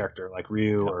Fireball character like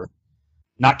Ryu or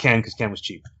not Ken because Ken was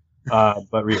cheap,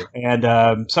 but Ryu.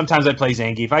 And sometimes I'd play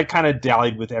Zangief. I kind of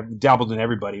dabbled in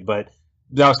everybody, but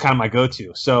that was kind of my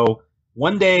go-to. So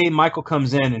one day Michael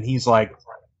comes in and he's like,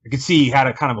 I could see he had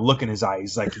a kind of a look in his eye.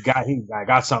 He's like, I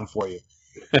got something for you.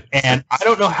 And I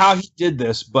don't know how he did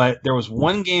this, but there was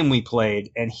one game we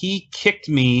played, and he kicked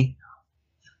me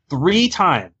 3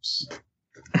 times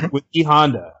with E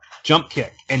Honda jump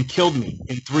kick and killed me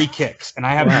in 3 kicks. And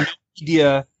I have no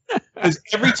idea, because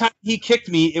every time he kicked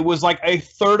me, it was like a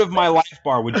third of my life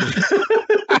bar would just.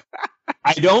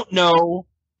 I don't know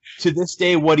to this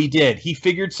day what he did. He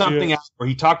figured something out, or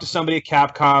he talked to somebody at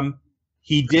Capcom.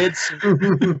 He did,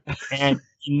 and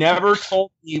he never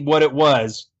told me what it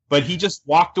was. But he just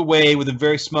walked away with a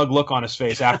very smug look on his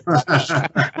face after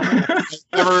that.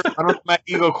 I don't know if my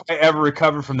ego quite ever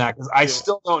recovered from that, because I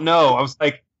still don't know. I was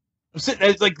like, I'm sitting,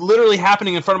 it's like literally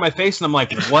happening in front of my face, and I'm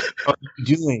like, what are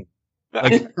you doing?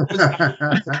 Like,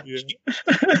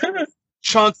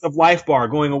 chunks of life bar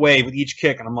going away with each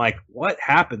kick, and I'm like, what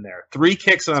happened there? 3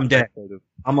 kicks and I'm dead.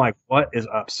 I'm like, what is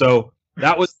up? So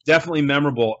that was definitely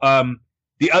memorable.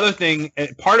 The other thing,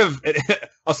 part of it,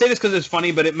 I'll say this because it's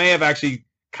funny, but it may have actually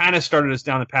kind of started us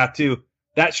down the path too.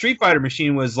 That Street Fighter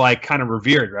machine was like kind of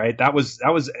revered, right? That was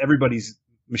everybody's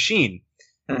machine.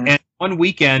 Mm-hmm. And one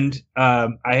weekend, I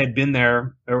had been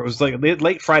there, or it was like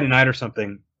late Friday night or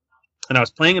something, and I was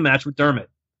playing a match with Dermot,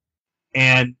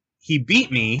 and he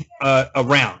beat me a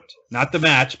round, not the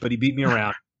match, but he beat me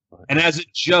around. And as a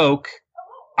joke,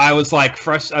 I was like,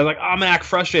 I'm gonna act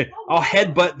frustrated. I'll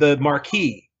headbutt the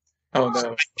marquee. Oh no!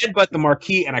 So I headbutt the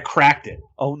marquee and I cracked it.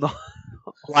 Oh no!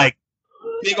 Like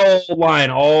big old line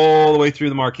all the way through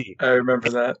the marquee. I remember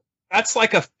that. That's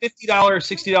like a $50,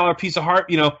 $60 piece of heart,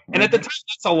 you know. And at the time,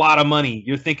 that's a lot of money.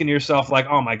 You're thinking to yourself, like,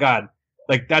 oh my god,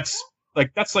 like that's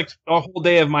like a whole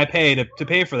day of my pay to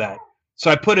pay for that.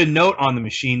 So I put a note on the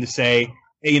machine to say,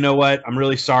 hey, you know what? I'm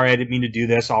really sorry. I didn't mean to do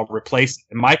this. I'll replace it.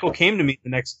 And Michael came to me the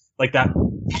next, like that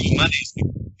Monday.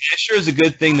 It sure is a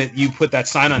good thing that you put that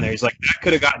sign on there. He's like, that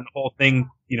could have gotten the whole thing,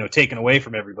 you know, taken away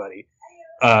from everybody.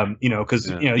 You know, because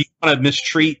you know you want to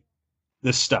mistreat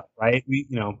this stuff, right?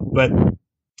 But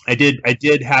I did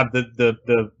have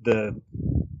the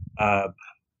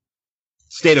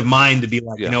state of mind to be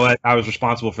like, you know what, I was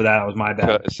responsible for that. That was my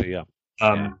bad. Courtesy,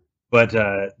 But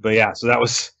yeah, so that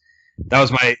was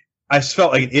my. I just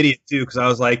felt like an idiot too, because I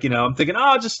was like, you know, I'm thinking, oh,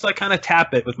 I'll just like kind of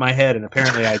tap it with my head, and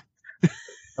apparently I'm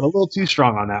a little too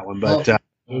strong on that one. But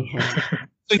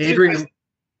Adrian.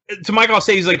 To Michael, I'll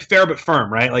say he's like fair but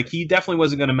firm, right? Like he definitely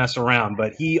wasn't going to mess around,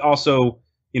 but he also,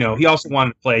 you know,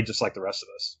 wanted to play just like the rest of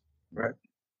us. Right.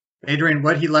 Adrian,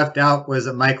 what he left out was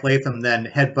that Mike Latham then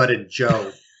headbutted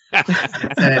Joe.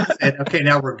 and said, okay,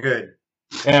 now we're good.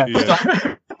 Yeah.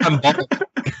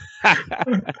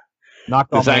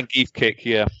 Knocked off the Zangief kick,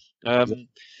 yeah.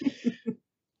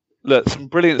 Look, some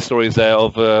brilliant stories there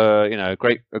of you know,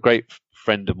 a great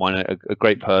friend of mine, a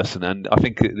great person, and I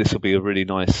think this will be a really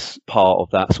nice part of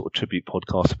that sort of tribute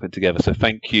podcast to put together. So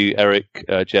thank you, Eric,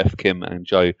 Jeff, Kim, and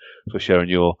Joe for sharing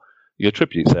your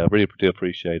tributes there. I really do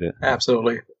appreciate it.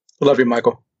 Absolutely. Love you,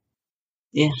 Michael.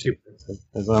 Yeah. It's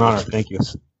an honor. Thank you.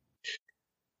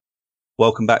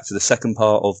 Welcome back to the second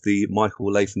part of the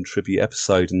Michael Latham tribute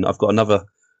episode, and I've got another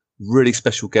really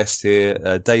special guest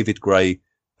here, David Gray,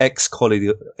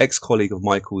 ex-colleague of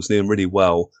Michael's, knew him really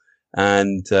well.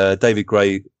 And David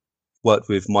Gray worked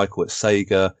with Michael at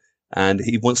Sega, and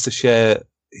he wants to share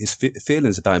his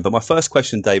feelings about him. But my first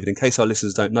question, David, in case our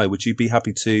listeners don't know, would you be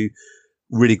happy to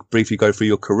really briefly go through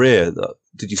your career?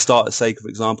 Did you start at Sega, for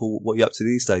example? What are you up to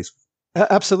these days?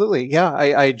 Absolutely, yeah.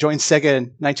 I joined Sega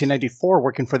in 1994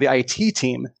 working for the IT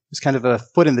team. It was kind of a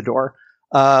foot in the door.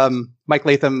 Mike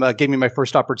Latham gave me my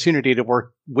first opportunity to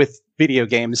work with video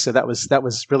games, so that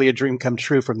was really a dream come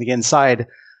true from the inside.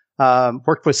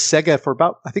 Worked with Sega for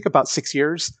about 6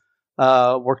 years.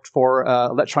 Worked for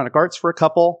Electronic Arts for a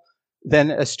couple, then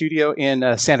a studio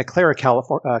in Santa Clara,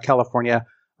 California,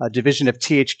 a division of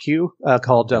THQ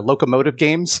called Locomotive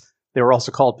Games. They were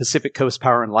also called Pacific Coast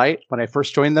Power and Light. When I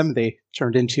first joined them, they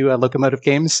turned into Locomotive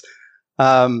Games.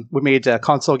 We made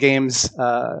console games,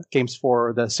 games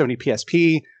for the Sony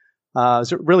PSP. It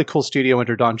was a really cool studio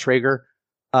under Don Traeger.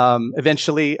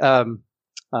 Eventually, the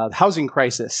housing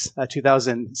crisis,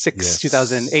 2006,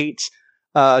 2008,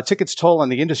 took its toll on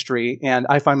the industry, and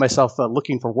I find myself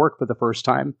looking for work for the first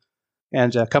time.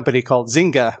 And a company called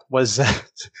Zynga was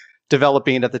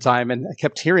developing at the time, and I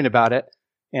kept hearing about it,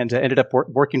 and ended up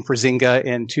working for Zynga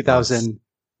in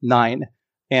 2009,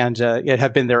 and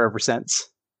have been there ever since.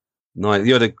 Nice.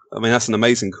 That's an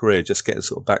amazing career. Just getting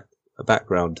sort of a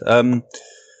background. Do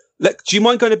you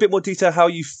mind going a bit more detail how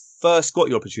you first got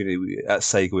your opportunity at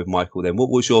Sega with Michael? Then, what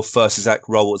was your first exact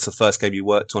role? What's the first game you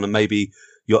worked on, and maybe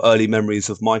your early memories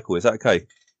of Michael? Is that okay?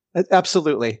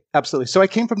 Absolutely. So I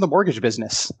came from the mortgage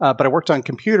business, but I worked on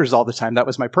computers all the time. That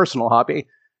was my personal hobby,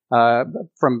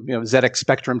 from ZX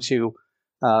Spectrum to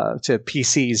to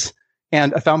PCs.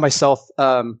 And I found myself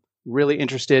really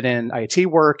interested in IT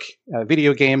work,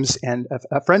 video games, and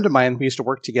a friend of mine, we used to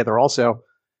work together also.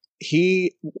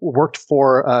 He worked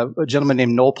for a gentleman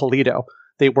named Noel Polito.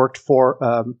 They worked for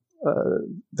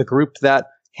the group that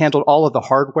handled all of the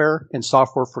hardware and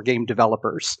software for game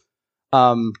developers.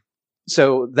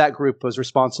 So that group was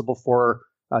responsible for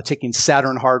taking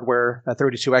Saturn hardware,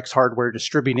 32X hardware,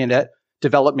 distributing it,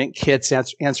 development kits,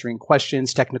 answering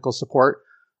questions, technical support.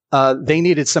 They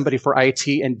needed somebody for IT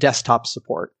and desktop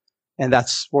support. And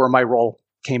that's where my role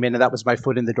came in, and that was my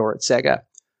foot in the door at Sega.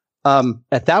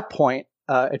 At that point,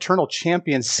 Eternal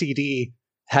Champions CD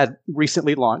had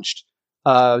recently launched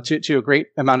to a great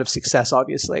amount of success,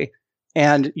 obviously.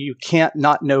 And you can't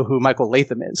not know who Michael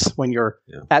Latham is when you're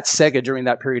at Sega during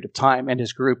that period of time, and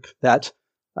his group that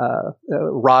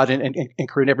Rod and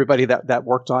crew and everybody that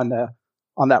worked on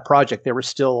that project. They were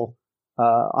still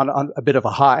on a bit of a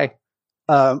high.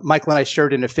 Michael and I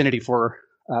shared an affinity for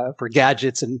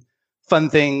gadgets and fun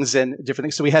things and different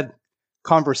things. So we had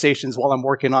conversations while I'm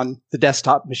working on the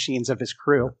desktop machines of his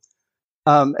crew.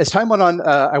 As time went on,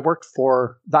 I worked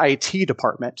for the IT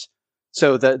department.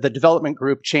 So the development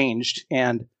group changed,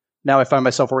 and now I find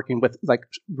myself working with like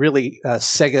really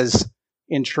Sega's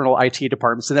internal IT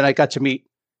departments. And then I got to meet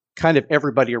kind of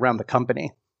everybody around the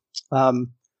company.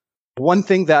 One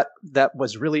thing that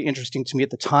was really interesting to me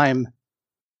at the time,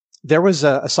 there was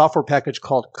a software package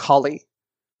called Kali.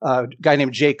 A guy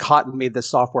named Jay Cotton made this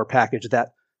software package that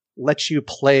lets you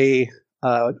play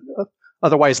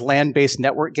otherwise land-based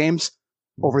network games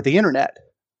over the internet.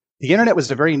 The internet was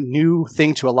a very new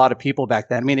thing to a lot of people back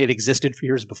then. I mean, it existed for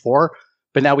years before,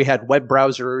 but now we had web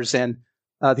browsers, and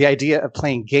the idea of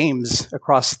playing games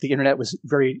across the internet was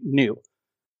very new.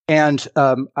 And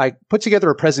I put together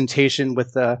a presentation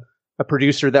with a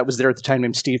producer that was there at the time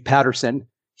named Steve Patterson.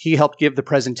 He helped give the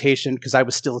presentation because I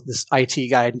was still this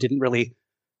IT guy and didn't really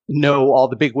know all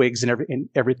the bigwigs and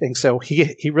everything. So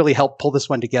he really helped pull this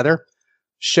one together,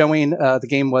 showing the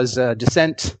game was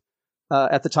Descent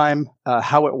at the time,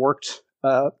 how it worked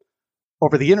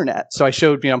over the internet. So I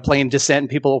showed, I'm playing Descent, and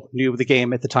people knew the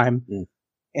game at the time.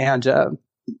 And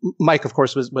Mike, of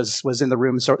course, was in the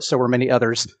room. So were many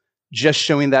others, just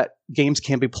showing that games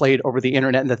can be played over the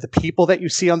internet, and that the people that you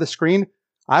see on the screen,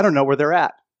 I don't know where they're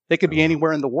at. They could be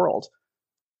anywhere in the world.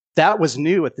 That was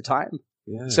new at the time.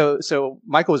 Yeah. So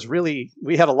Michael was we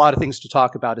had a lot of things to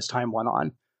talk about as time went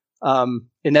on.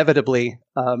 Inevitably,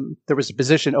 there was a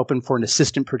position open for an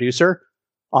assistant producer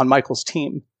on Michael's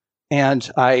team. And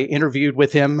I interviewed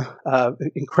with him,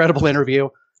 incredible interview.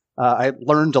 I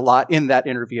learned a lot in that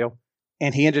interview,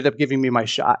 and he ended up giving me my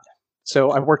shot.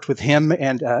 So I worked with him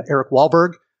and Eric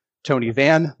Wahlberg, Tony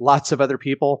Van, lots of other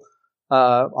people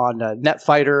on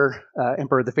Netfighter,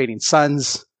 Emperor of the Fading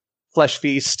Suns, Flesh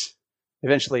Feast,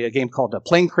 eventually a game called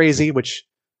Plane Crazy, which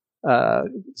I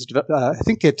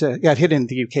think it hit in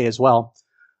the UK as well.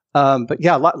 But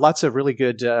yeah, lots of really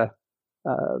good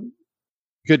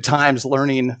times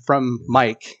learning from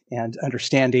Mike and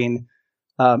understanding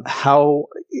how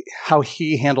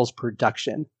he handles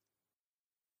production.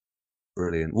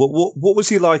 Brilliant. What was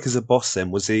he like as a boss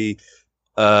then? Was he?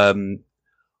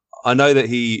 I know that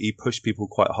he pushed people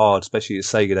quite hard, especially at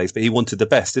Sega days, but he wanted the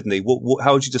best, didn't he?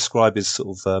 How would you describe his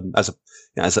sort of as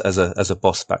a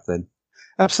boss back then?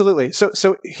 Absolutely.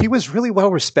 So he was really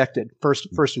well respected first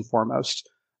and foremost.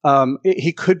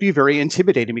 He could be very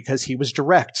intimidating because he was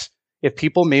direct. If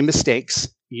people made mistakes,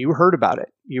 you heard about it.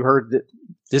 You heard that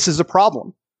this is a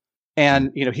problem,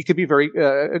 and he could be very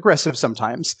aggressive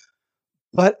sometimes.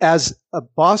 But as a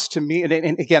boss to me,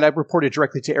 and again, I reported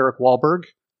directly to Eric Wahlberg,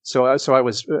 so I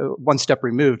was one step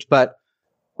removed. But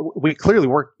we clearly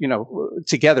worked,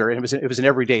 together, and it was an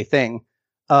everyday thing.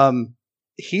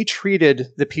 He treated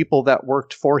the people that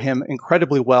worked for him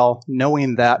incredibly well,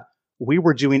 knowing that we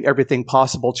were doing everything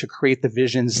possible to create the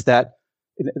visions that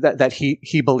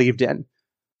he believed in.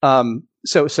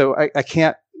 So I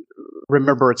can't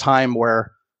remember a time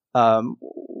where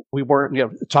we weren't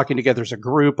talking together as a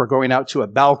group or going out to a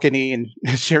balcony and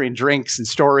sharing drinks and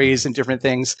stories and different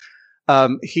things.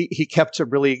 He kept a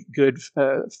really good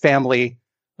family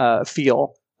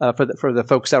feel for the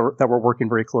folks that were working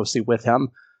very closely with him.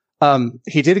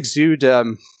 He did exude a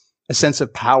sense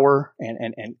of power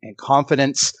and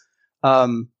confidence.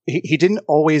 He didn't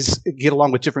always get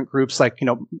along with different groups. Like,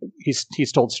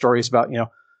 he's told stories about,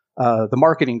 the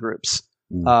marketing groups.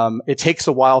 It takes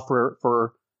a while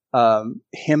for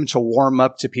him to warm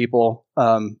up to people,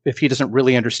 if he doesn't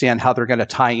really understand how they're going to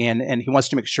tie in, and he wants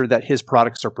to make sure that his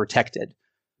products are protected.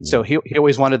 So he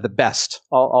always wanted the best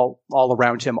all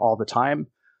around him all the time.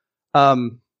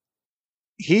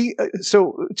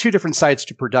 So two different sides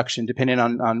to production, depending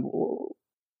on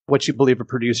what you believe a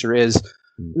producer is.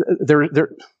 There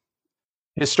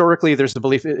historically, there's the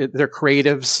belief they're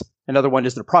creatives. Another one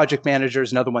is they're project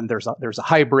managers. Another one, there's a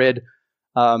hybrid.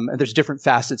 And there's different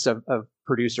facets of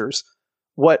producers.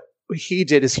 What he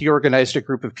did is he organized a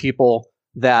group of people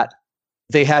that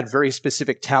they had very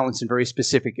specific talents in very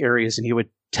specific areas, and he would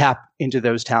tap into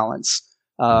those talents.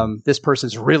 This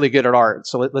person's really good at art,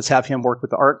 so let's have him work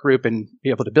with the art group and be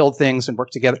able to build things and work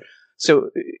together. So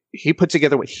he put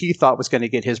together what he thought was going to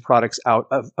get his products out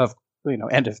of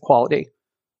end of quality.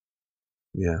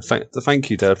 Yeah, thank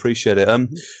you, Dave. Appreciate it.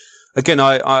 Again,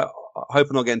 I hope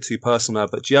I'm not getting too personal now,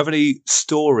 but do you have any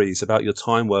stories about your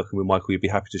time working with Michael you'd be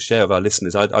happy to share with our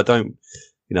listeners? I don't,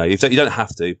 you don't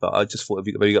have to, but I just thought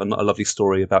maybe you got a lovely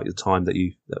story about your time that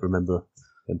remember.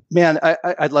 Man,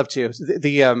 I'd love to.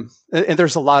 And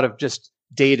there's a lot of just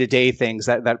day-to-day things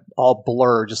that all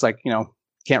blur, just like,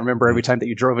 can't remember every time that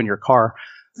you drove in your car.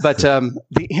 But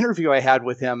the interview I had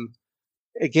with him,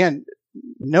 again,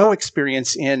 no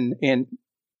experience in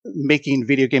making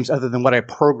video games other than what I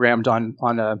programmed on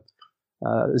a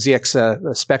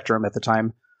ZX Spectrum at the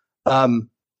time.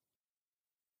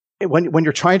 When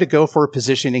you're trying to go for a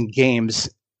position in games,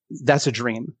 that's a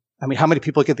dream. I mean, how many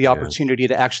people get the opportunity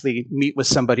to actually meet with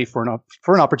somebody for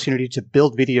an opportunity to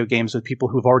build video games with people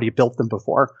who've already built them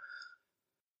before?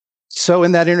 So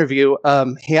in that interview,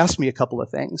 he asked me a couple of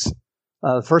things.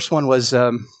 The first one was,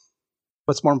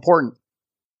 what's more important,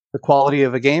 the quality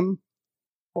of a game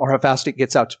or how fast it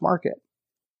gets out to market?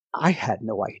 I had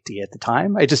no idea at the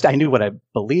time. I knew what I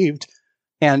believed.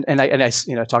 And I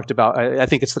talked about, I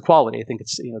think it's the quality. I think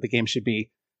it's, the game should be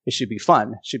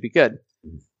fun, it should be good.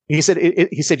 He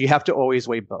said you have to always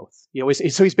weigh both.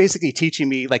 So he's basically teaching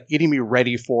me, like getting me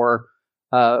ready for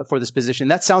this position.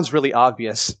 That sounds really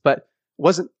obvious, but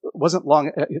wasn't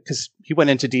long, because he went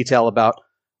into detail about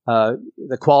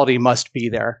the quality must be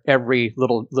there. Every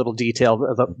little detail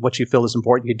of what you feel is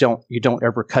important, you don't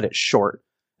ever cut it short.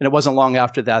 And it wasn't long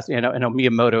after that,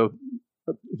 Miyamoto,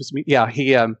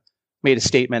 he made a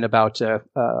statement about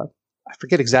I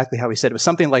forget exactly how he said it. It was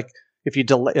something like, if you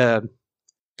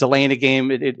delaying a game,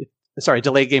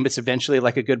 delay a game, it's eventually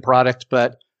like a good product,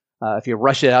 but if you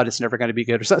rush it out, it's never going to be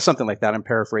good, or something like that. I'm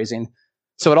paraphrasing.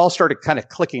 So it all started kind of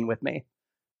clicking with me.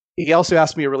 He also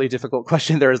asked me a really difficult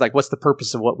question there, is like, what's the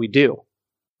purpose of what we do?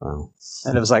 Oh.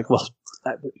 And it was like, well,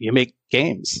 you make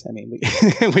games. I mean,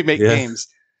 we make games.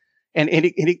 And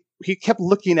he kept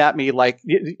looking at me like,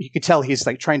 you could tell he's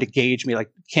like trying to gauge me, like,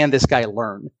 can this guy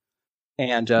learn?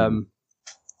 And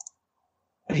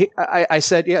I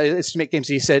said, yeah, it's to make games.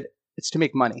 He said, it's to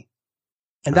make money.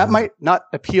 And that might not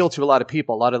appeal to a lot of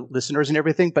people, a lot of listeners and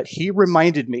everything, but he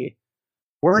reminded me,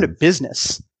 we're in a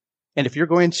business. And if you're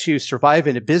going to survive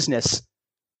in a business,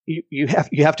 you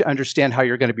have to understand how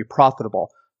you're going to be profitable.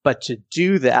 But to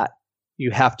do that, you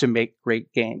have to make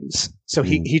great games. So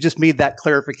he just made that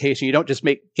clarification. You don't just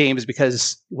make games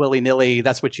because willy-nilly,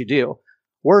 that's what you do.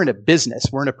 We're in a business.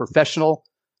 We're in a professional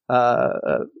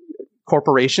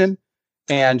corporation,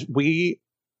 and we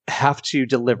have to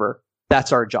deliver.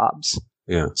 That's our jobs.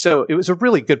 Yeah. So it was a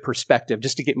really good perspective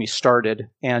just to get me started.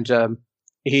 And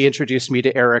he introduced me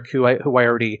to Eric, who I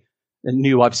already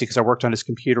knew, obviously, because I worked on his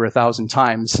computer 1,000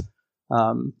 times.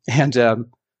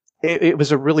 It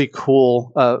was a really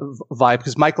cool vibe,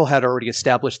 because Michael had already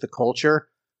established the culture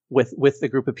with the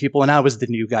group of people, and I was the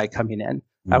new guy coming in.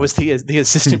 I was the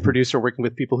assistant producer working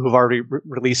with people who've already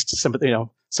released some of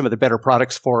the better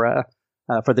products for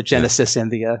the Genesis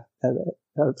and the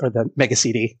Mega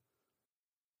CD.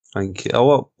 Thank you.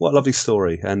 Oh, what a lovely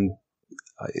story, and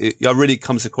it really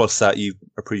comes across that you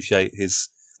appreciate his.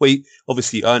 Well,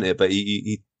 obviously you earned it, but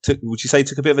he took. Would you say he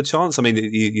took a bit of a chance? I mean,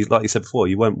 you like you said before,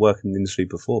 you weren't working in the industry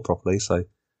before properly, so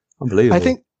unbelievable. I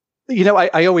think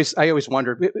I always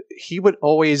wondered. He would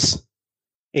always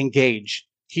engage.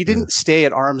 He didn't stay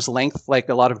at arm's length like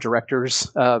a lot of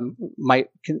directors might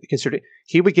consider.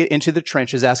 He would get into the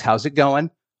trenches, ask, "How's it going?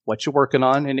 What you working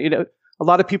on?" And a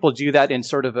lot of people do that in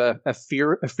sort of a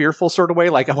fearful sort of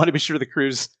way, like, I want to be sure the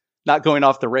crew's not going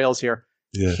off the rails here.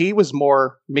 Yeah. He was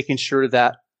more making sure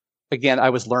that, again,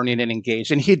 I was learning and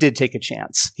engaged, and he did take a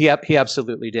chance. He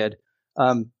absolutely did.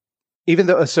 Even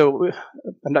though, so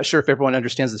I'm not sure if everyone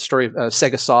understands the story of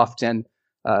Sega Soft and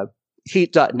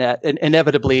Heat.net, and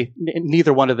inevitably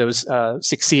neither one of those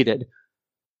succeeded.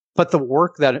 But the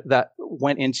work that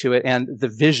went into it and the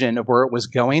vision of where it was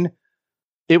going,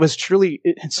 it was truly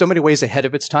in so many ways ahead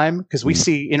of its time, because we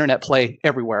see internet play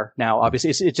everywhere now. Obviously,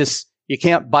 it just, you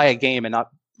can't buy a game and not,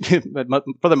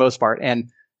 for the most part, and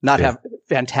not have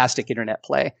fantastic internet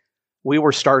play. We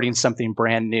were starting something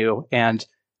brand new, and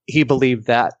he believed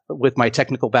that with my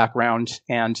technical background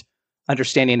and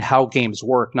understanding how games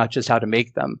work, not just how to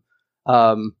make them,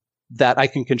 that I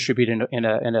can contribute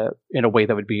in a way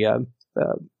that would be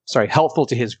helpful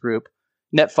to his group.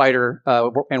 Netfighter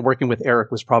and working with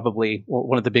Eric was probably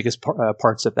one of the biggest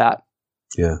parts of that.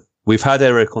 Yeah, we've had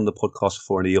Eric on the podcast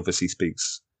before, and he obviously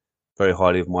speaks very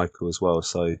highly of Michael as well.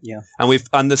 So yeah,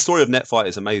 and the story of Netfighter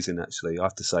is amazing, actually, I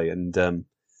have to say. And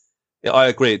I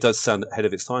agree, it does sound ahead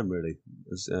of its time, really.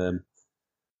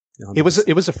 It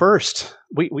was a first.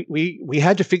 We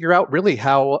had to figure out really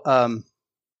how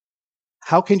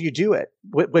can you do it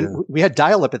when we had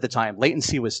dial-up at the time.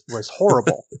 Latency was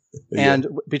horrible. And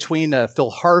between Phil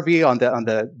Harvey on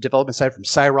the development side from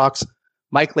Cyrox,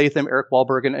 Mike Latham, Eric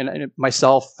Wahlberg, and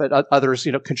myself and others,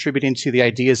 contributing to the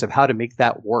ideas of how to make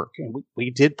that work, and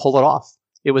we did pull it off.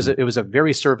 It was a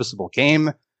very serviceable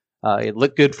game. It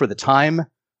looked good for the time.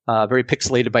 Very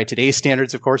pixelated by today's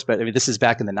standards, of course, but I mean this is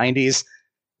back in the 90s,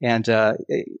 and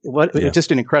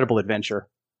just an incredible adventure.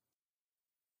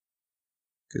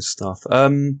 Good stuff.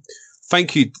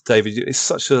 Thank you, David. It's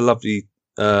such a lovely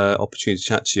opportunity to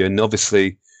chat to you, and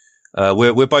obviously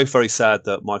we're both very sad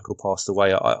that Michael passed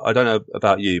away. I don't know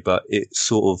about you, but it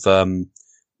sort of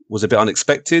was a bit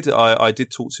unexpected. I did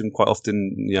talk to him quite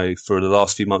often, for the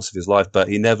last few months of his life, but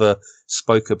he never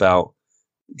spoke about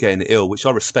getting ill, which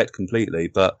I respect completely.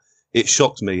 But it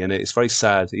shocked me, and it's very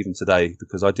sad even today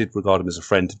because I did regard him as a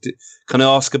friend. Can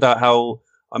I ask about how?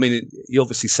 I mean, you're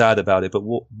obviously sad about it, but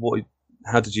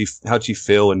how did you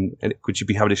feel, and could you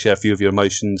be having to share a few of your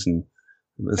emotions and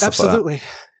stuff Absolutely. like that?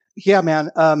 Yeah, man.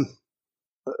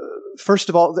 First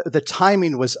of all, the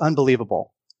timing was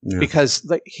unbelievable because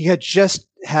he had just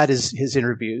had his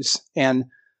interviews, and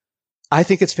I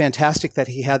think it's fantastic that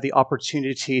he had the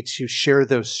opportunity to share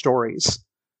those stories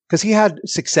because he had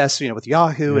success, with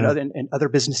Yahoo and other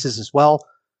businesses as well.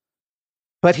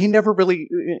 But he never really,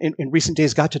 in recent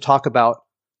days, got to talk about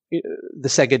the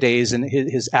Sega days and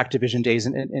his Activision days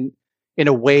and in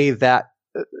a way that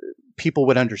people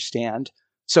would understand.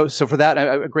 So for that,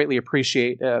 I greatly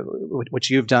appreciate what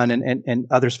you've done and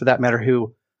others for that matter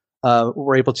who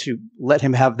were able to let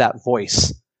him have that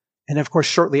voice. And of course,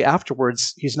 shortly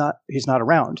afterwards, he's not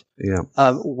around.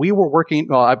 Yeah. We were working.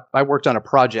 Well, I worked on a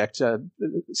project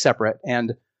separate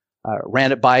and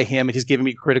ran it by him, and he's giving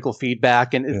me critical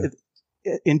feedback. And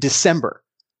in December.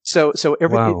 So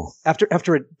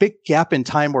after a big gap in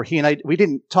time where he and we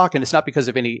didn't talk, and it's not because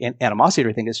of any animosity or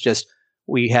anything. It's just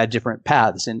we had different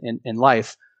paths in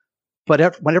life.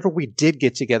 But whenever we did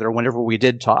get together, whenever we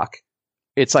did talk,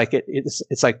 it's like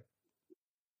it's like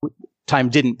time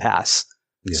didn't pass.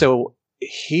 Yeah. So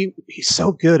he's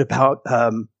so good about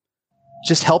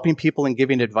just helping people and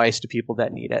giving advice to people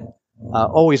that need it.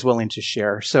 Always willing to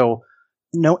share. So.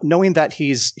 Knowing that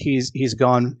he's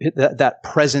gone, that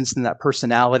presence and that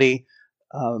personality,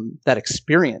 that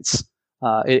experience,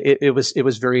 it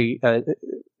was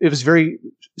very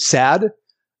sad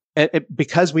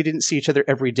because we didn't see each other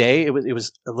every day. It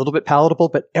was a little bit palatable,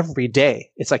 but every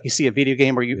day it's like you see a video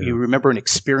game where you remember an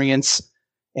experience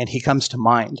and he comes to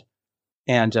mind,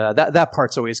 and that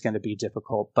part's always going to be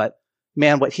difficult. But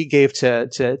man, what he gave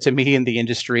to me in the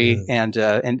industry and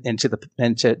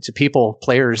to people,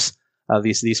 players.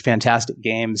 These fantastic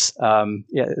games,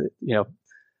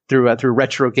 through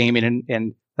retro gaming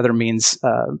and other means,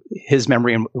 his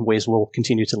memory in ways will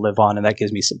continue to live on, and that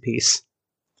gives me some peace.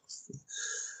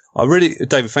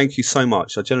 David, thank you so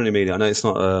much. I genuinely mean it. I know it's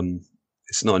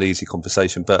not an easy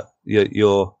conversation, but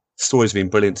your story's been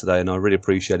brilliant today, and I really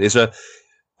appreciate it.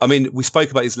 We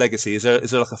spoke about his legacy. Is there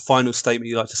like a final statement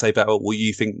you'd like to say about what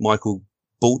you think Michael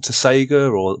brought to Sega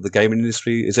or the gaming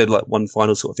industry? Is there like one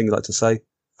final sort of thing you'd like to say?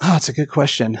 Oh, it's a good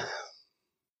question.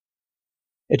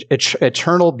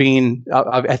 Eternal being,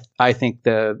 I think,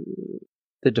 the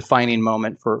defining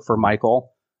moment for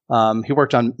Michael. He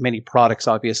worked on many products,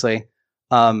 obviously.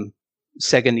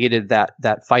 Sega needed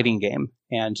that fighting game,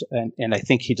 and I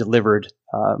think he delivered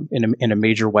in a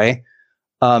major way.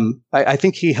 I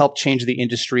think he helped change the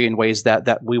industry in ways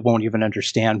that we won't even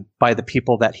understand by the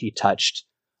people that he touched.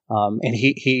 And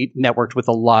he networked with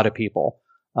a lot of people.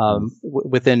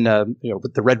 Within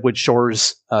with the Redwood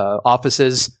Shores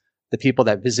offices, the people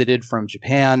that visited from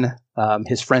Japan,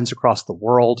 his friends across the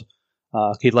world.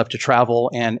 He'd love to travel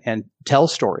and tell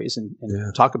stories and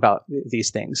talk about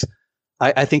these things.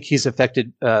 I think he's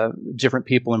affected different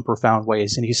people in profound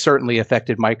ways, and he's certainly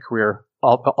affected my career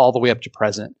all the way up to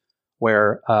present,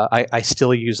 where I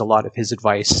still use a lot of his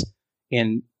advice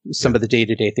in some of the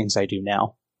day-to-day things I do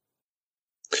now.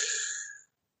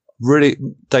 Really,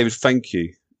 David, thank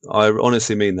you. I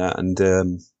honestly mean that, and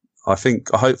I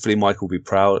think hopefully Mike will be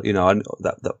proud.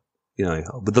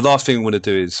 but the last thing we want to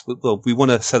do is, well, we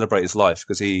want to celebrate his life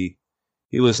because he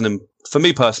was for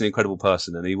me personally, incredible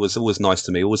person, and he was always nice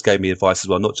to me. Always gave me advice as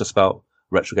well, not just about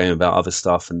retro gaming, about other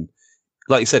stuff. And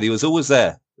like you said, he was always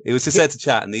there. He was just there to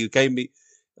chat, and he gave me.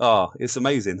 Oh, it's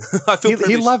amazing. I feel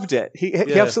he loved it. He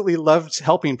absolutely loved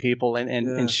helping people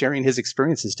and sharing his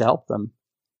experiences to help them.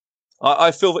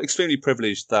 I feel extremely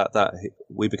privileged that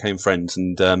we became friends,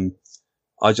 and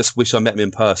I just wish I met him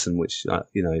in person, which,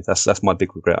 that's my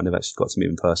big regret. I never actually got to meet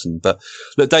him in person. But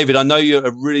look, David, I know you're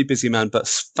a really busy man, but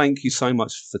thank you so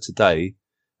much for today.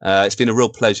 It's been a real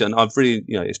pleasure, and I've really,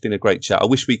 it's been a great chat. I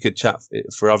wish we could chat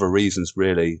for other reasons,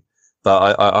 really,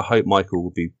 but I hope Michael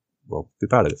will be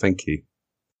proud of it. Thank you.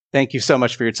 Thank you so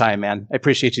much for your time, man. I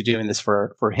appreciate you doing this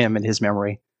for him and his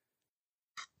memory.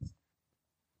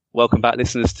 Welcome back,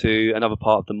 listeners, to another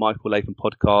part of the Michael Latham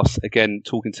podcast. Again,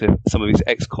 talking to some of his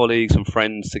ex-colleagues and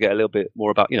friends to get a little bit more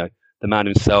about, the man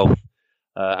himself,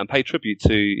 and pay tribute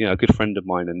to, a good friend of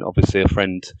mine and obviously a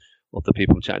friend of the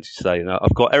people I'm chatting to today. And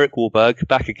I've got Eric Wahlberg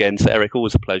back again. So, Eric,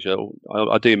 always a pleasure.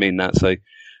 I do mean that. So,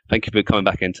 thank you for coming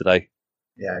back in today.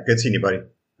 Yeah, good seeing you, buddy.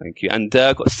 Thank you. And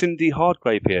I've got Cindy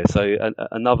Hardgrave here. So,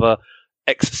 another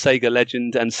ex-Sega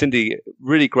legend. And Cindy,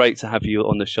 really great to have you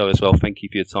on the show as well. Thank you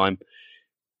for your time.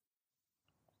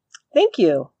 Thank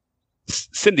you.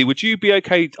 Cindy, would you be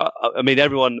okay? I mean,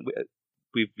 everyone,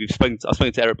 I've spoken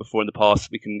to Eric before in the past.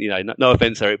 We can, no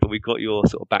offense, Eric, but we've got your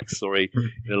sort of backstory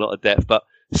in a lot of depth. But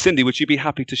Cindy, would you be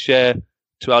happy to share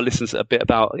to our listeners a bit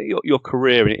about your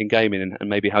career in gaming and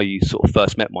maybe how you sort of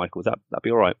first met Michael? That'd be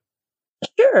all right.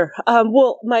 Sure.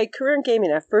 Well, my career in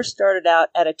gaming, I first started out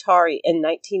at Atari in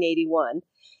 1981,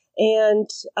 and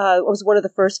I was one of the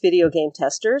first video game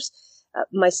testers.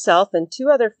 Myself and two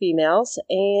other females,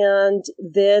 and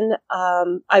then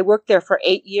I worked there for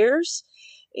 8 years.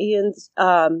 And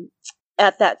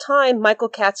at that time, Michael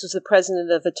Katz was the president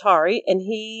of Atari, and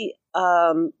he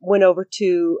went over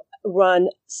to run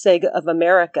Sega of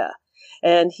America,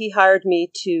 and he hired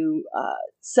me to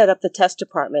set up the test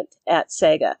department at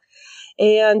Sega.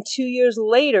 And 2 years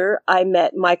later, I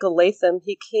met Michael Latham.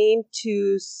 He came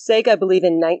to Sega, I believe,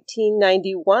 in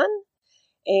 1991.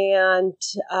 And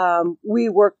we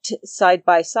worked side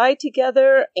by side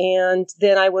together, and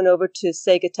then I went over to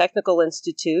Sega Technical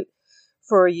Institute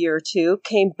for a year or two,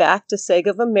 came back to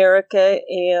Sega of America,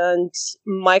 and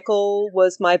Michael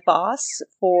was my boss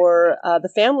for the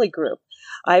family group.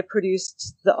 I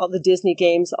produced all the Disney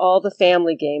games, all the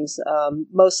family games,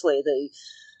 mostly the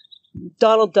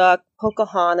Donald Duck,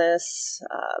 Pocahontas,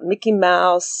 Mickey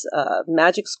Mouse,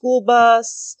 Magic School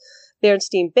Bus,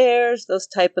 Berenstain Bears, those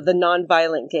type of the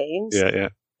non-violent games. Yeah.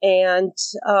 And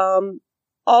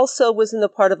also was in the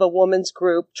part of a woman's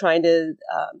group trying to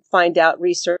find out,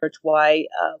 research why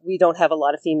we don't have a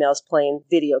lot of females playing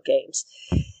video games.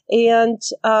 And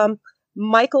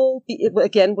Michael,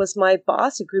 again, was my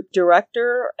boss, a group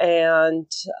director, and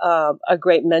a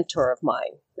great mentor of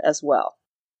mine as well.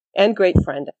 And great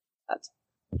friend.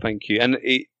 Thank you. And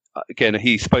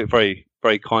he spoke very,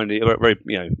 very kindly. Very,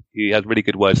 he had really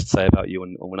good words to say about you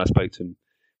when I spoke to him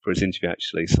for his interview,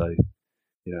 actually. So,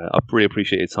 I really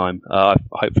appreciate your time.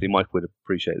 Hopefully, Michael would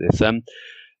appreciate this.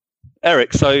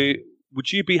 Eric, so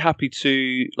would you be happy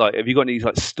to have you got any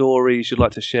stories you'd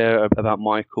like to share about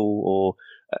Michael? Or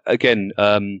again,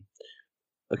 I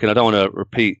don't want to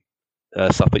repeat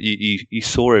stuff, but you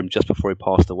saw him just before he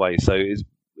passed away. So,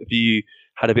 have you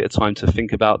had a bit of time to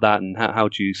think about that, and how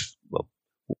do you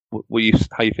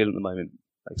how you feel at the moment,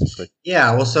 basically?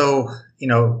 Yeah, well, so,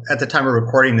 at the time of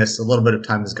recording this, a little bit of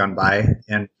time has gone by,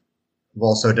 and we've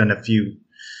also done a few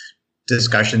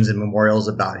discussions and memorials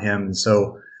about him. And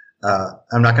so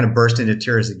I'm not going to burst into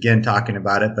tears again talking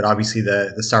about it, but obviously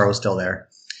the sorrow is still there.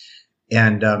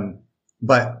 And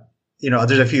but,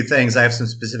 there's a few things. I have some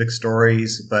specific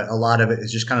stories, but a lot of it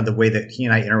is just kind of the way that he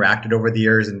and I interacted over the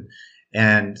years,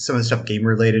 and some of the stuff game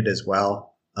related as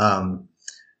well.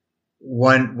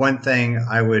 One thing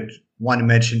I would want to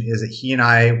mention is that he and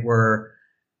I were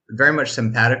very much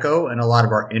simpatico in a lot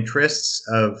of our interests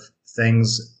of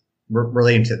things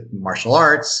relating to martial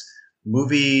arts,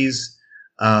 movies,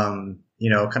 kind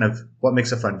of what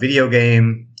makes a fun video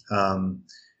game,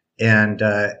 and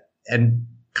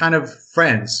kind of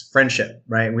friendship,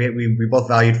 right? We both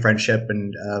valued friendship,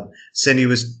 and Cindy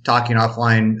was talking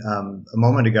offline a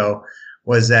moment ago,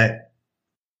 was that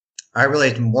I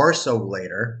realized more so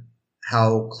later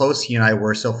how close he and I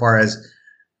were so far as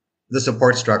the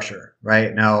support structure,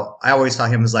 right? Now, I always saw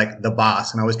him as like the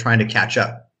boss, and I was trying to catch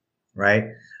up, right?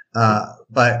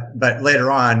 But later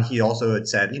on, he also had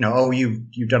said,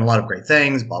 you've done a lot of great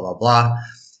things, blah, blah, blah.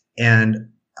 And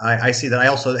I see that I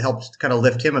also helped kind of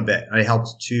lift him a bit. I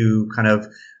helped to kind of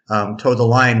toe the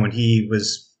line when he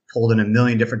was pulled in a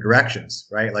million different directions,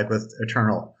 right? Like with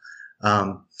Eternal.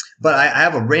 But I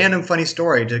have a random funny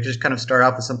story to just kind of start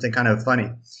off with something kind of funny.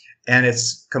 And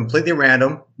it's completely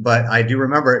random, but I do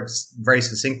remember it very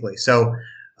succinctly. So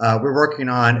we're working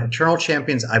on Eternal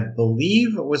Champions. I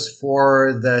believe it was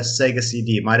for the Sega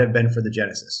CD. It might have been for the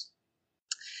Genesis.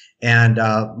 And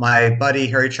my buddy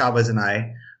Harry Chavez and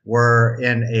I were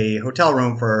in a hotel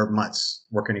room for months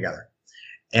working together.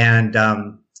 And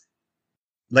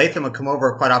Latham would come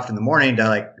over quite often in the morning to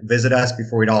like visit us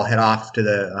before we'd all head off to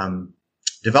the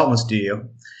development studio.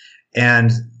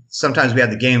 And sometimes we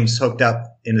had the games hooked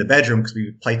up in the bedroom because we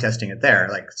were play testing it there.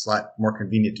 Like it's a lot more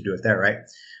convenient to do it there, right?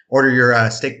 Order your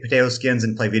steak potato skins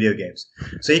and play video games.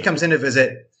 So he comes in to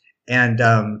visit, and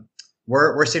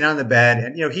we're sitting on the bed,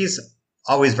 and you know he's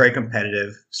always very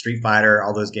competitive. Street Fighter,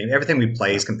 all those games, everything we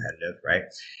play is competitive, right?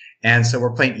 And so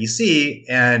we're playing EC,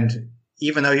 and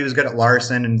even though he was good at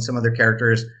Larson and some other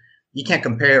characters, you can't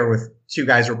compare with two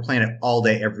guys who are playing it all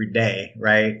day, every day,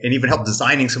 right? And even help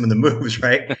designing some of the moves,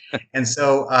 right? And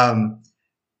so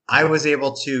I was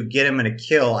able to get him in a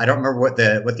kill. I don't remember what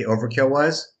the overkill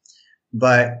was,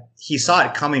 but he saw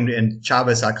it coming, and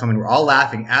Chavez saw it coming. We're all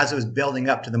laughing as it was building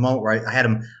up to the moment where I had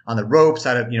him on the ropes.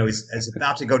 He's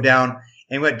about to go down, and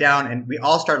he went down, and we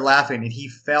all started laughing, and he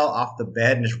fell off the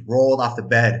bed and just rolled off the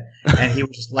bed, and he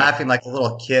was just laughing like a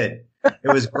little kid.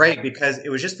 It was great because it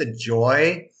was just the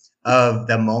joy of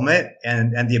the moment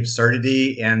and the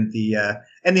absurdity and the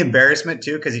embarrassment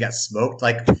too, because he got smoked.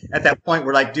 Like at that point,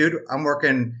 we're like, dude, I'm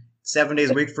working 7 days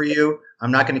a week for you.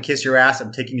 I'm not going to kiss your ass.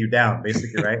 I'm taking you down,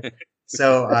 basically, right?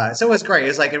 So it was great.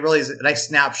 It's like, it really is a nice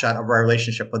snapshot of our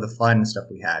relationship with the fun and stuff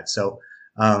we had. So,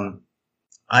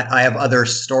 I have other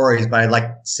stories, but I'd like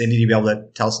Cindy to be able to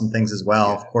tell some things as well,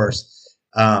 of course.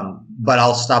 But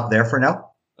I'll stop there for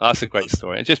now. Oh, that's a great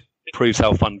story. It just proves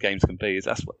how fun games can be.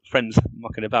 That's what friends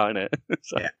mucking about, isn't it?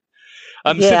 So, Yeah.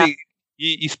 Cindy,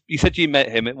 you said you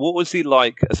met him. What was he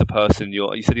like as a person?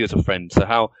 You said he was a friend. So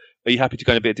how are you happy to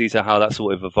go into a bit of detail how that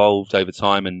sort of evolved over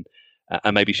time, and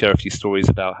maybe share a few stories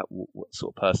about what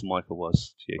sort of person Michael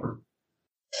was to you?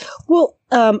 Well,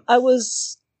 I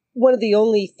was one of the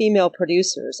only female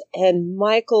producers, and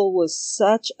Michael was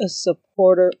such a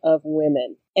supporter of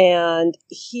women, and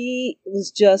he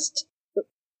was just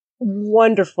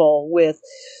wonderful with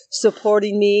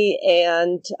supporting me.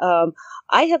 And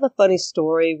I have a funny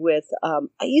story with I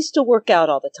used to work out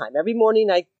all the time. Every morning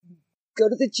I go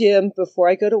to the gym before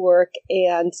I go to work,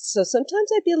 and so sometimes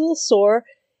I'd be a little sore.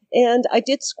 And I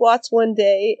did squats one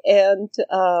day, and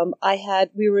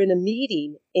we were in a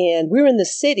meeting, and we were in the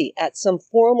city at some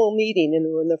formal meeting, and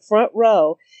we were in the front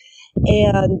row.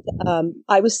 And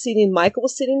Michael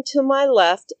was sitting to my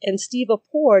left, and Steve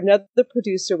Apor, another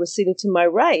producer, was sitting to my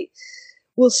right.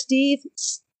 Well, Steve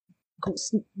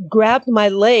grabbed my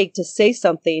leg to say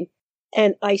something,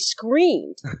 and I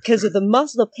screamed because of the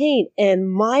muscle pain.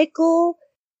 And Michael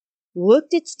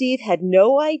looked at Steve, had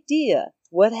no idea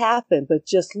what happened, but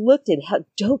just looked at, how,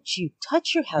 don't you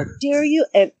touch her? How dare you?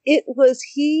 And he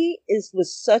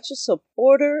was such a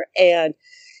supporter and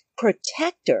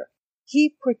protector.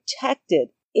 He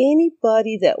protected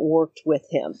anybody that worked with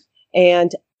him.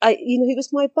 And he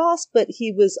was my boss, but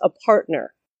he was a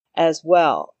partner as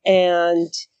well.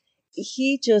 And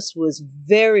he just was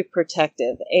very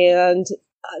protective. And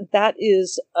that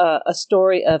is a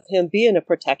story of him being a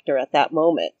protector at that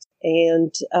moment.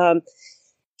 And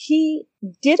he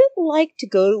didn't like to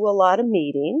go to a lot of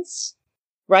meetings,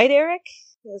 right, Eric?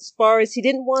 As far as he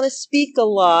didn't want to speak a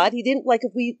lot. He didn't like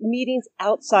meetings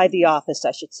outside the office, I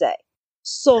should say.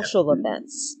 Social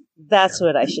events. That's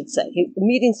what I should say.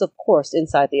 Meetings, of course,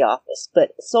 inside the office, but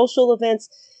social events,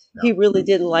 he really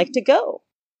didn't like to go.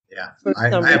 Yeah.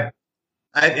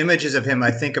 I have images of him. I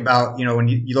think about, when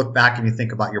you look back and you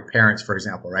think about your parents, for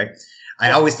example, right? I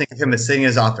always think of him as sitting in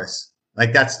his office.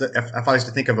 Like if I was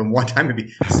to think of him one time, it'd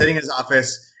be sitting in his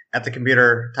office at the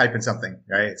computer typing something,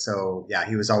 right? So yeah,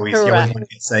 he always wanted to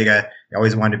be at Sega. He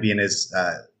always wanted to be in his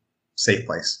safe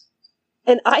place.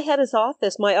 And I had his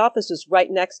office. My office was right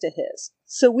next to his.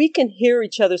 So we can hear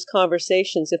each other's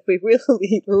conversations if we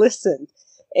really listened.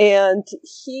 And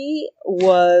he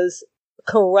was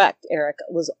correct, Eric.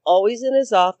 Was always in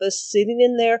his office, sitting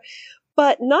in there,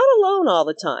 but not alone all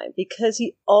the time, because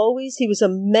he was a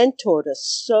mentor to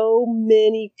so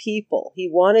many people. He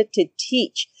wanted to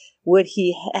teach what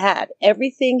he had.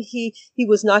 Everything he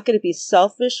was not going to be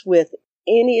selfish with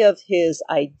any of his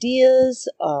ideas.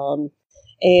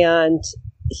 And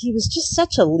he was just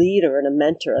such a leader and a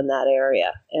mentor in that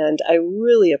area. And I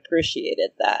really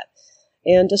appreciated that.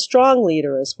 And a strong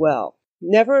leader as well.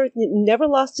 Never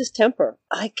lost his temper.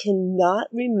 I cannot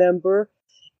remember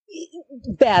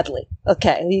badly.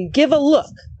 Okay, you give a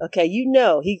look. Okay,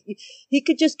 he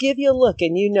could just give you a look,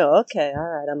 and okay, all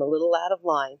right, I'm a little out of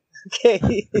line.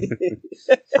 Okay,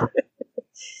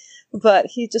 but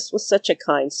he just was such a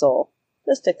kind soul,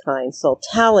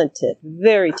 talented,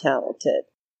 very talented.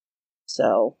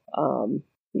 So,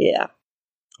 yeah,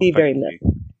 be very missed.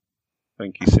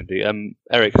 Thank you, Cindy.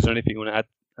 Eric, is there anything you want to add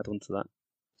on to that?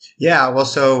 Yeah, well,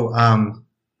 so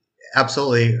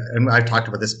absolutely, and I've talked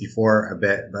about this before a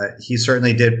bit, but he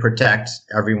certainly did protect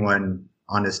everyone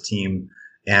on his team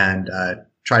and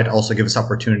tried to also give us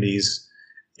opportunities.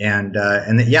 And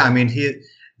yeah, I mean,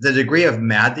 the degree of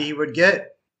mad that he would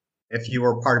get if you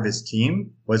were part of his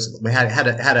team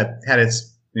had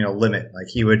its limit. Like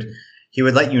he would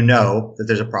let you know that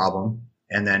there's a problem,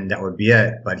 and then that would be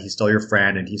it. But he's still your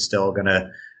friend, and he's still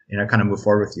gonna kind of move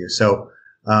forward with you. So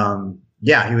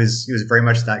yeah, he was very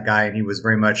much that guy, and he was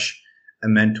very much a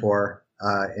mentor,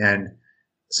 and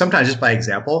sometimes just by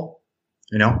example,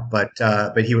 but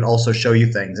he would also show you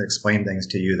things and explain things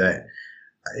to you that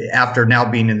after now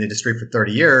being in the industry for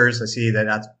 30 years, I see that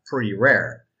that's pretty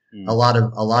rare. A lot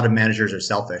of managers are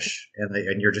selfish,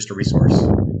 and you're just a resource.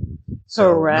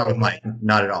 So correct. Not with Mike,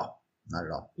 not at all. Not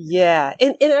at all. Yeah,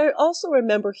 and I also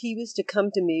remember he used to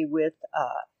come to me with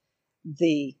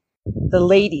the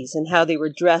ladies and how they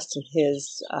were dressed in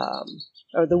his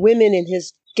or the women in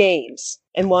his games,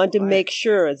 and wanted to make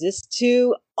sure, is this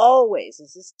too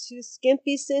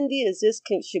skimpy, Cindy?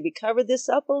 Should we cover this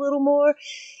up a little more?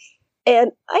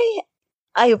 And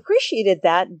I appreciated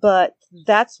that, but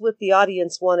that's what the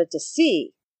audience wanted to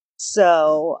see.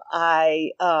 So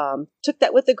I took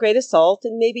that with a grain of salt,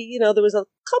 and maybe, there was a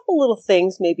couple little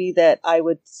things maybe that I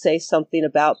would say something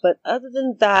about, but other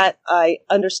than that, I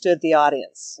understood the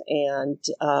audience, and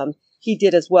he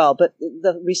did as well. But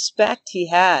the respect he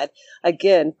had,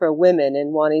 again, for women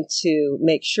and wanting to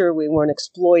make sure we weren't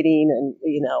exploiting, and,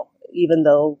 even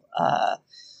though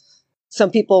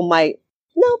some people might,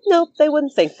 nope, they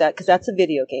wouldn't think that because that's a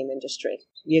video game industry,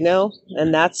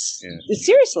 and that's,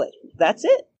 seriously, that's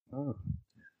it. Oh,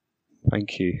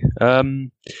 thank you. I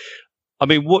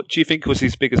mean, what do you think was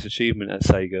his biggest achievement at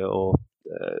Sega, or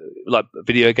like a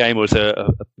video game, or is there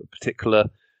a particular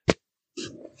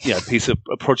piece of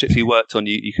a project he worked on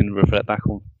you can reflect back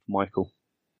on, Michael?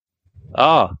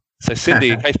 So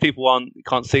Cindy, in case people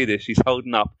can't see this, she's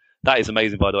holding up. That is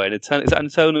amazing, by the way. Is that an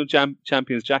Eternal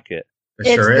Champions jacket?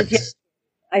 It sure is.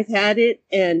 I've had it,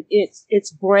 and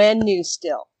it's brand new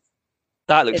still.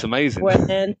 That looks amazing.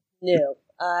 Brand new.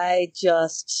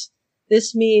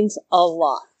 This means a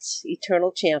lot.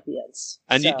 Eternal Champions.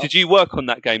 And did you work on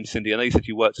that game, Cindy? I know you said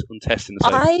you worked on testing the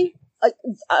same.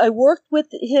 I worked with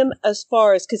him as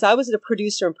far as, because I was a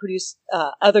producer and produced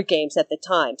other games at the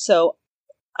time. So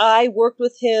I worked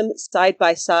with him side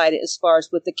by side as far as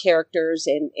with the characters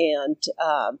and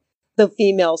the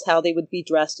females, how they would be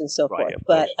dressed and so forth.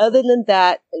 But other than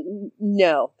that,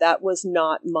 no, that was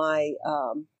not my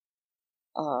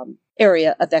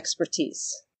area of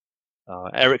expertise.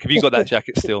 Eric, have you got that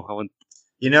jacket still?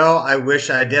 I wish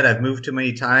I did. I've moved too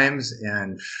many times,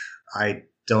 and I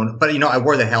don't. But I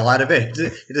wore the hell out of it.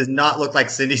 It does not look like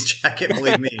Cindy's jacket.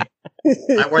 Believe me,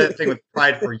 I wore that thing with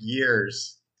pride for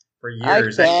years.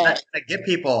 I get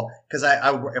people because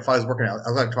if I was working at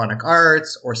Electronic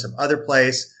Arts or some other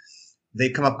place, they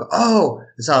come up,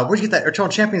 where'd you get that Eternal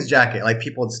Champions jacket? Like,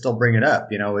 people would still bring it up.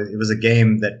 It was a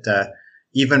game that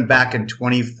even back in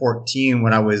 2014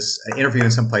 when I was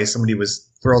interviewing someplace, somebody was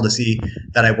thrilled to see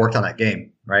that I worked on that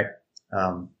game, right?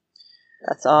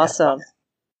 That's awesome.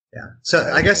 Yeah.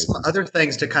 So I guess other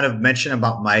things to kind of mention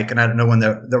about Mike, and I don't know when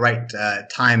the right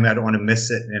time, I don't want to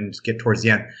miss it and get towards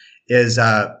the end, is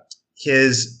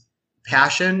his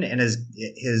passion and his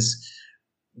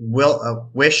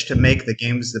wish to make the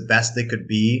games the best they could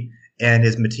be, and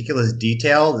his meticulous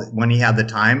detail when he had the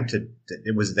time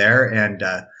it was there. And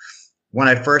when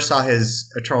I first saw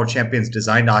his Eternal Champions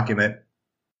design document,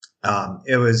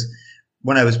 it was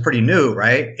when I was pretty new,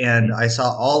 right? And I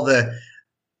saw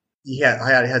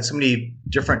I had so many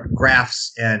different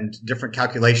graphs and different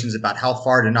calculations about how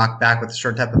far to knock back with a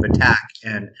certain type of attack,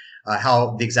 and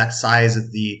how the exact size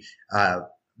of the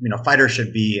fighter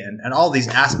should be, and all these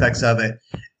aspects of it,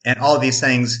 and all of these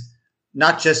things,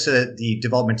 not just so that the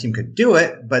development team could do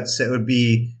it, but so it would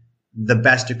be the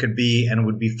best it could be, and it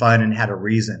would be fun and had a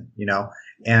reason,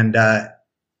 And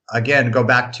again, go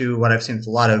back to what I've seen with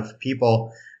a lot of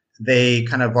people. They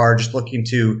kind of are just looking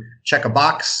to check a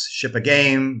box, ship a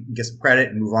game, get some credit,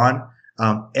 and move on.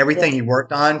 Everything he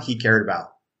worked on, he cared about.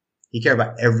 He cared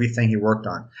about everything he worked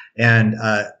on. And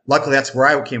luckily, that's where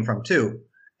I came from, too.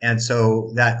 And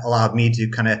so that allowed me to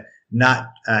kind of not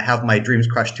have my dreams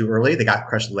crushed too early. They got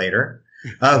crushed later.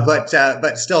 But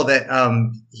still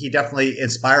that, he definitely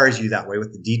inspires you that way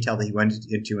with the detail that he went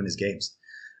into in his games,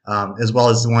 as well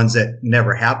as the ones that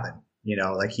never happened.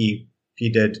 Like he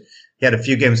had a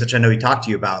few games which I know he talked to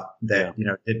you about that,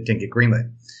 didn't get greenlit.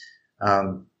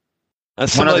 And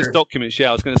some of those documents,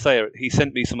 I was going to say, he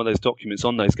sent me some of those documents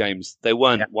on those games. They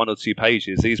weren't 1 or 2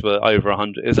 pages. These were over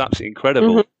 100. It was absolutely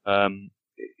incredible. Mm-hmm.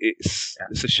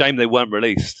 It's a shame they weren't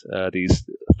released, these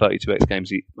 32X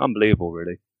games. Unbelievable,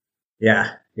 really.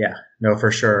 Yeah, no,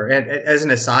 for sure. And as an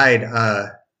aside,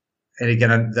 and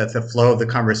again, the flow of the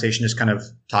conversation, just kind of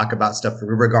talk about stuff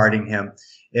regarding him,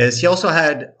 is he also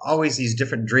had always these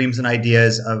different dreams and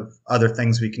ideas of other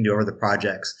things we can do over the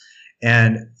projects.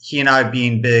 And he and I,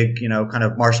 being big, kind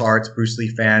of martial arts, Bruce Lee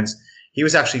fans, he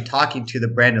was actually talking to the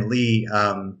Brandon Lee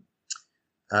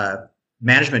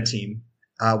management team,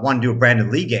 wanted to do a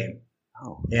Brandon Lee game.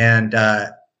 Oh.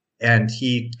 And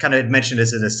he kind of mentioned it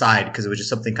as an aside because it was just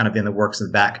something kind of in the works in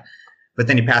the back. But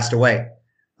then he passed away.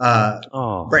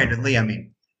 Brandon Lee, I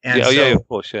mean. And of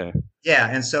course, yeah. Yeah,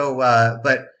 and so,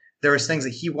 but there was things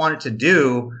that he wanted to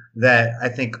do that I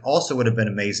think also would have been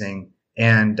amazing.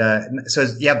 And so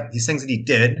you have these things that he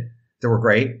did that were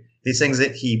great, these things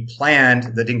that he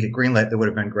planned that didn't get greenlit that would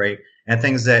have been great, and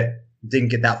things that didn't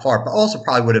get that far, but also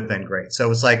probably would have been great. So it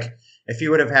was like if he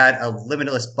would have had a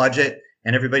limitless budget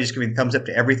and everybody's giving thumbs up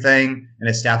to everything and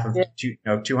a staff of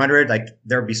 200, like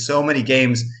there would be so many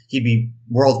games, he'd be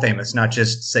world famous, not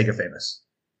just Sega famous.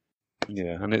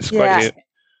 Yeah, and it's great.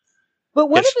 But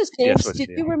one of his games, did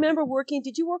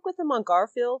you work with him on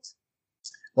Garfield?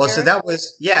 Well, so that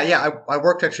was, I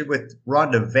worked actually with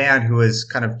Rhonda Van, who was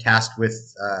kind of tasked with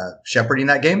shepherding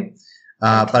that game.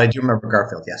 But I do remember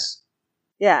Garfield, yes.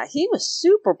 Yeah, he was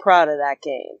super proud of that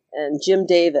game, and Jim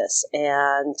Davis.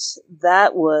 And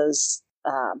that was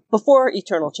before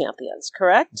Eternal Champions,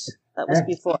 correct? That was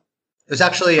before. It was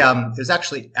actually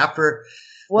after.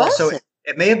 So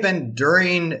it may have been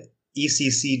during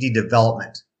ECCD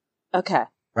development. Okay.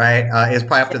 Right? It was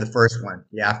probably after the first one.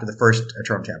 Yeah, after the first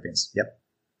Eternal Champions. Yep.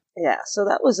 Yeah, so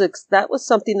that was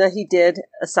something that he did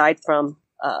aside from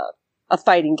a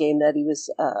fighting game that he was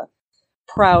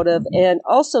proud of, and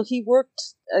also he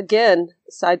worked again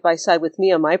side by side with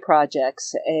me on my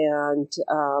projects, and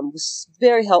was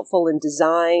very helpful in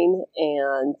design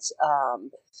and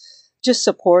just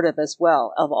supportive as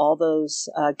well of all those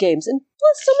games. And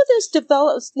plus, some of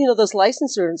those those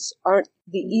licensors aren't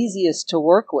the easiest to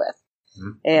work with.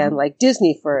 And like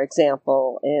Disney, for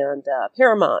example, and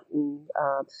Paramount, and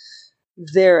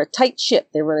they're a tight ship.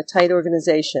 They run a tight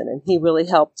organization, and he really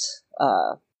helped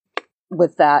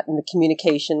with that and the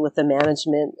communication with the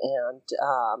management, and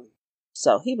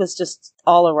so he was just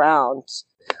all around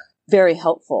very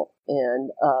helpful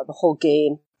in the whole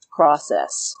game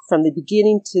process from the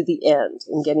beginning to the end,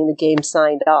 and getting the game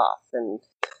signed off, and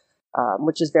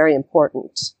which is very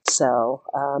important. So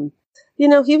he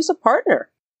was a partner.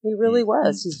 He really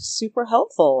was. He's super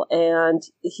helpful, and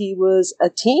he was a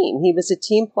team. He was a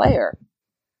team player,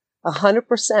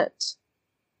 100%.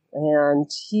 And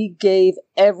he gave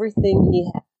everything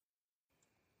he had.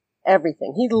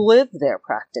 Everything. He lived there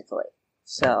practically.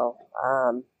 So,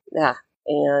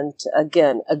 and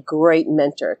again, a great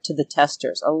mentor to the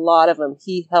testers. A lot of them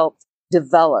he helped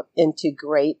develop into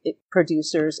great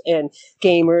producers and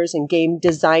gamers and game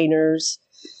designers,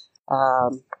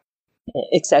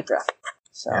 etc.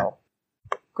 So,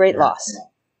 great loss.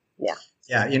 Yeah.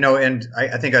 Yeah, and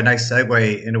I think a nice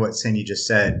segue into what Cindy just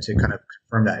said to kind of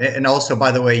confirm that. And also,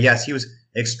 by the way, yes, he was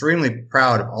extremely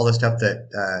proud of all the stuff that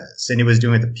Cindy was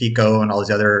doing with the Pico and all these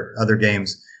other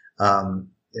games,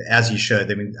 as he should.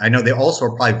 I mean, I know they also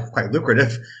are probably quite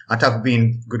lucrative on top of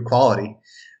being good quality.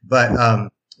 But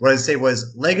what I'd say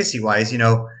was legacy-wise,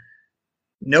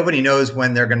 nobody knows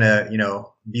when they're going to,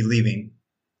 be leaving.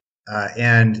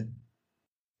 And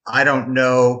I don't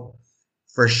know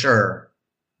for sure,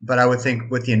 but I would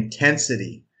think with the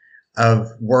intensity of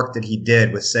work that he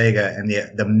did with Sega and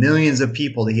the millions of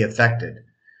people that he affected,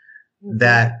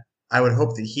 that I would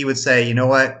hope that he would say, you know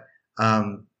what,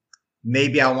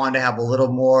 maybe I want to have a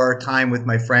little more time with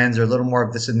my friends or a little more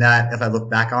of this and that if I look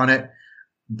back on it.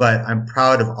 But I'm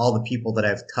proud of all the people that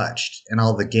I've touched and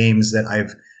all the games that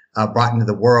I've brought into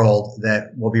the world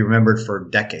that will be remembered for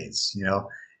decades,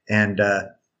 And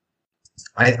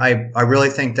I really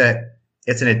think that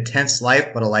it's an intense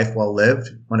life, but a life well lived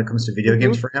when it comes to video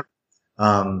games for him.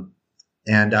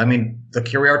 And I mean, look,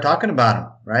 here we are talking about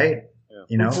him, right?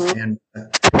 Yeah. And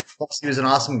plus he was an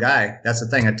awesome guy. That's the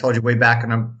thing. I told you way back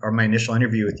in my initial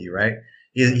interview with you, right?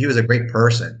 He was a great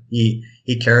person. He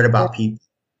cared about people,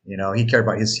 he cared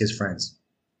about his friends.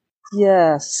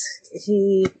 Yes,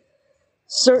 he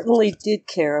certainly did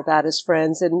care about his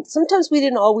friends, and sometimes we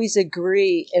didn't always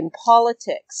agree in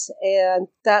politics, and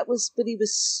but he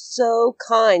was so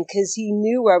kind because he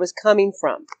knew where I was coming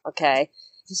from, okay?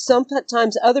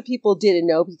 Sometimes other people didn't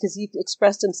know because he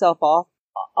expressed himself a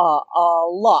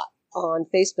lot on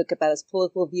Facebook about his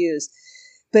political views,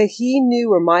 but he knew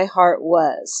where my heart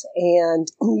was, and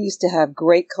we used to have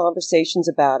great conversations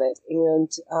about it, and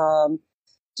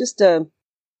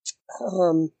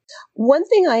one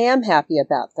thing I am happy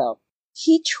about, though,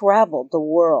 he traveled the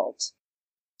world.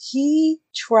 He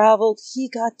traveled, he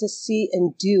got to see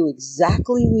and do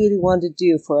exactly what he wanted to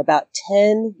do for about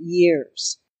 10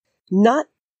 years. Not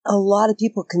a lot of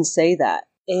people can say that.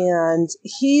 And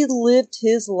he lived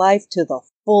his life to the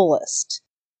fullest.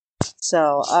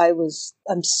 So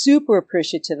I'm super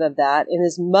appreciative of that. And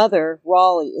his mother,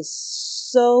 Raleigh, is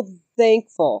so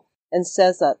thankful and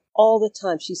says that all the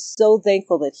time. She's so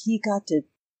thankful that he got to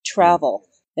travel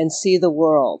and see the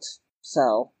world.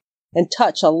 So, and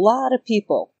touch a lot of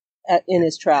people in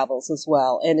his travels as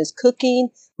well. And his cooking,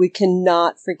 we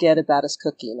cannot forget about his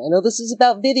cooking. I know this is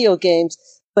about video games,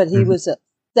 but he was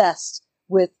obsessed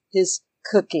with his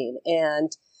cooking.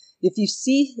 And if you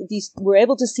were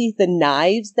able to see the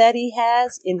knives that he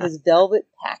has in his velvet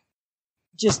pack,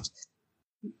 just,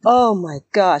 oh my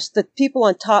gosh, the people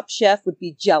on Top Chef would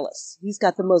be jealous. He's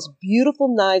got the most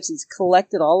beautiful knives he's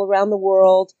collected all around the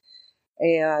world,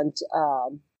 and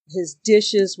his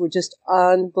dishes were just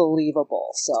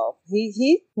unbelievable. So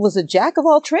he was a jack of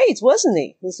all trades, wasn't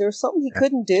he? Was there something he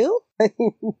couldn't do?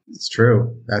 It's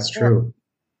true. That's true.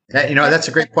 Yeah. That's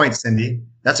a great point, Cindy.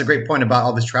 That's a great point about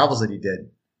all his travels that he did.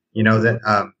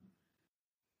 That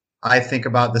I think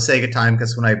about the Sega time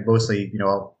because when I mostly,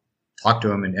 talked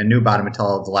to him and knew about him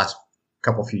until the last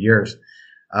few years.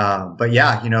 But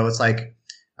yeah, it's like,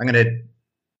 I'm going to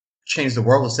change the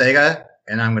world with Sega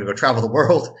and I'm going to go travel the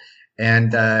world.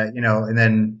 And, and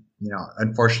then,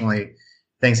 unfortunately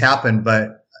things happen,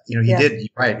 but, you're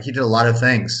right. He did a lot of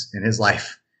things in his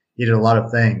life. He did a lot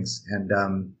of things. And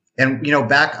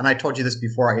back, and I told you this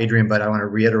before, Adrian, but I want to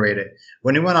reiterate it.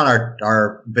 When we went on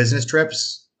our business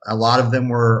trips, a lot of them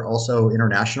were also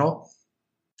international.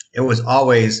 It was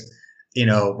always,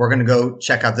 we're going to go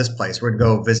check out this place. We're going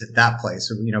to go visit that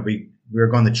place. We were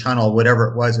going to Channel, whatever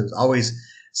it was. It was always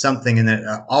something, and then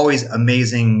always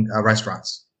amazing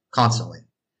restaurants constantly.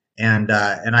 And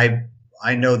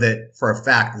I know that for a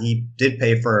fact he did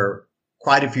pay for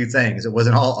quite a few things. It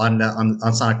wasn't all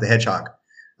on Sonic the Hedgehog.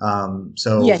 He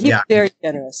was very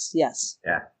generous. Yes.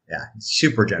 Yeah.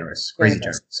 Super generous, crazy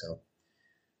generous. So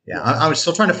I'm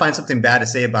still trying to find something bad to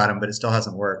say about him, but it still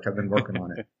hasn't worked. I've been working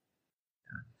on it.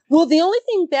 Well, the only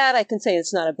thing bad I can say,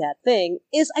 it's not a bad thing,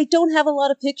 is I don't have a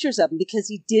lot of pictures of him because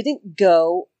he didn't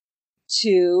go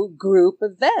to group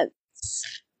events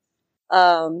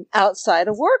outside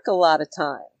of work a lot of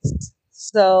times.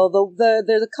 So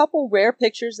there's a couple rare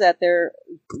pictures that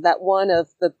one of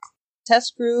the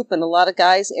test group and a lot of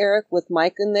guys, Eric, with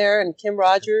Mike in there and Kim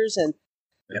Rogers, and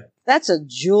that's a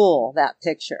jewel, that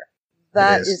picture.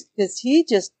 That is because he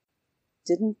just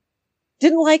didn't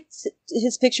like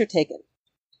his picture taken.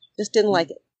 Just didn't like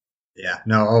it. Yeah.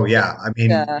 No. Oh, yeah. I mean,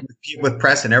 with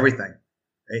press and everything,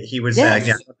 he was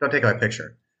don't take my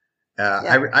picture.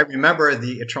 I remember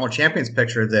the Eternal Champions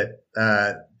picture that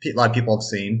a lot of people have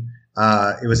seen.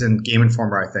 It was in Game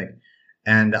Informer, I think.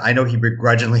 And I know he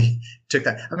begrudgingly took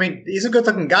that. I mean, he's a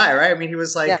good-looking guy, right? I mean, he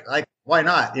was like, why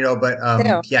not?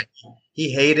 But he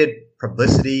hated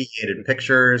publicity, he hated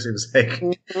pictures. It was like,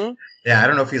 I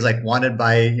don't know if he's like wanted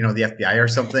by the FBI or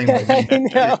something. But he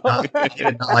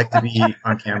did not like to be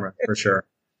on camera for sure.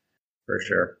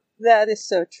 That is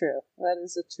so true. That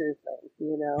is a true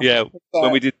thing, Yeah,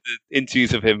 when we did the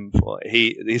interviews of him,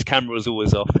 his camera was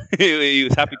always off. He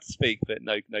was happy to speak, but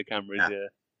no cameras.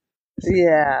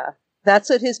 Yeah.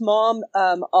 That's what his mom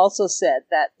also said,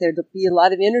 that there'd be a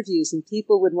lot of interviews and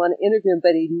people would want to interview him,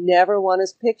 but he'd never want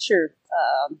his picture.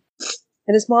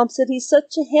 And his mom said, he's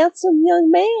such a handsome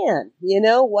young man.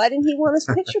 Why didn't he want his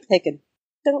picture taken?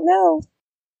 Don't know.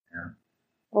 Yeah.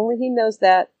 Only he knows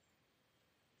that.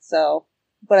 So,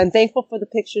 but I'm thankful for the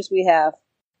pictures we have.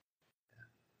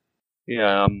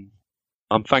 Yeah,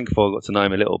 I'm thankful I got to know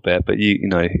him a little bit, but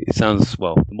it sounds,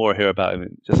 the more I hear about him,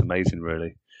 it's just amazing,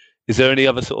 really. Is there any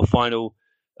other sort of final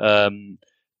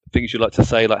things you'd like to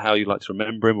say, like how you'd like to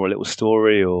remember him, or a little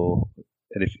story, or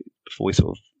anything before we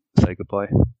sort of say goodbye?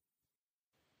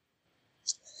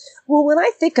 Well, when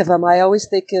I think of him, I always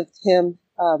think of him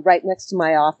right next to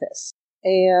my office.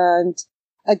 And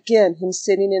again, him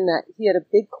sitting in that, he had a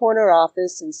big corner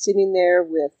office and sitting there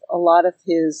with a lot of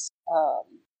his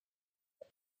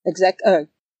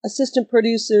assistant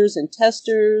producers and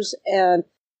testers, and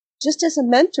just as a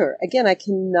mentor. Again, I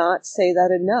cannot say that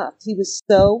enough. He was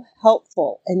so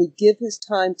helpful, and he'd give his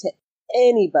time to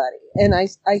anybody. And I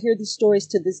hear these stories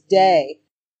to this day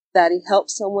that he helped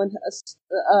someone,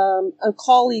 a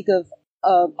colleague of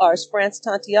ours, France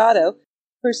Tantiato.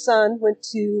 Her son went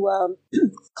to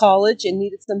college and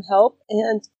needed some help,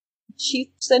 and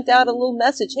she sent out a little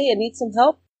message, "Hey, I need some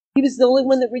help." He was the only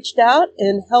one that reached out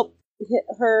and helped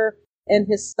her and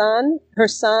her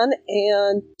son,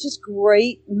 and just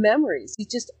great memories. He's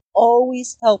just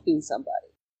always helping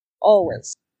somebody,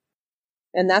 always.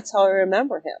 And that's how I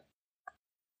remember him.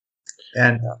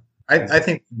 And I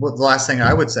think the last thing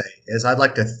I would say is I'd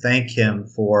like to thank him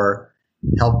for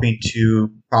helping to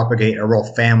propagate a real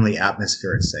family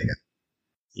atmosphere at Sega.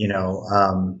 You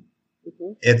know,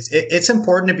 it's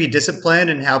important to be disciplined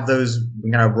and have those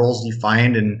kind of roles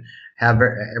defined and have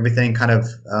everything kind of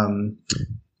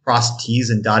crossed T's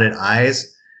and dotted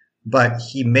I's. But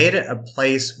he made it a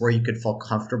place where you could feel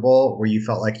comfortable, where you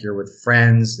felt like you're with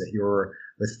friends, that you were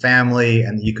with family,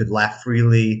 and that you could laugh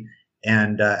freely.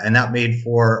 And that made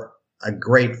for a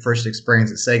great first experience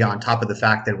at Sega, on top of the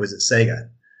fact that it was at Sega,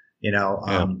 you know.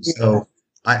 So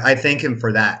I thank him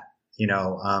for that, you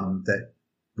know, that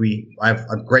I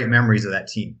have great memories of that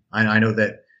team. I know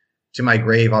that to my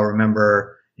grave, I'll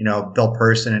remember, you know, Bill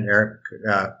Person and Eric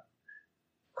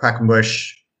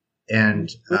Quackenbush. And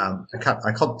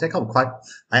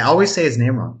I always say his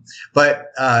name wrong,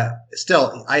 but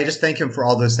still, I just thank him for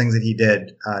all those things that he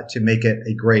did to make it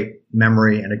a great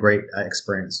memory and a great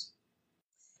experience.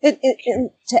 And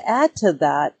to add to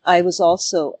that, I was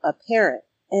also a parent,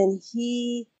 and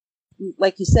he,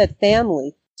 like you said,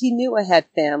 family. He knew I had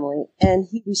family, and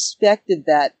he respected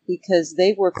that, because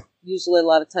they work usually a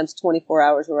lot of times 24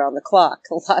 hours around the clock.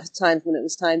 A lot of times when it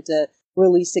was time to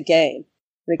release a game,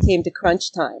 when it came to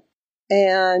crunch time.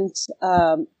 And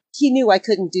he knew I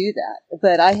couldn't do that.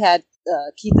 But I had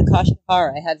Keitha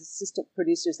Kashihara. I had assistant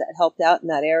producers that helped out in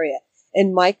that area.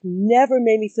 And Mike never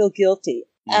made me feel guilty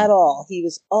at all. He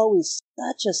was always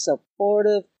such a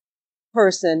supportive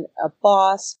person, a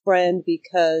boss, friend,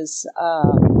 because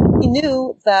he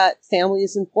knew that family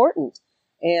is important.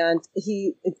 And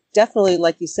he definitely,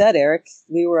 like you said, Eric,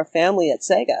 we were a family at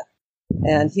Sega.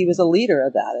 And he was a leader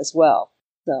of that as well.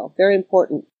 So very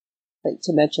important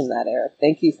to mention that, Eric.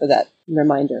 Thank you for that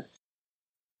reminder.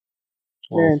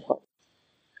 Very important.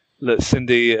 Look,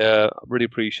 Cindy, really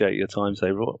appreciate your time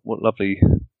today. What lovely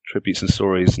tributes and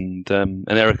stories, and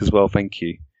Eric as well. Thank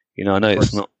you. You know, I know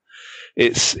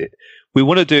we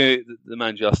want to do the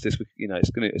man justice. You know,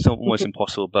 it's almost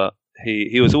impossible, but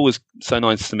he was always so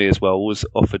nice to me as well. Always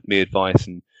offered me advice,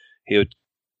 and he would,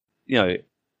 you know,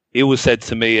 he always said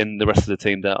to me and the rest of the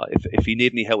team that if you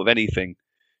need any help with anything,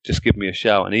 just give me a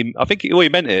shout. And I think he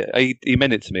meant it. He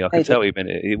meant it to me. I could tell he meant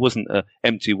it. It wasn't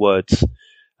empty words.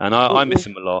 And I miss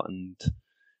him a lot. And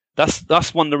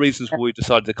that's one of the reasons why we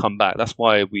decided to come back. That's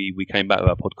why we came back with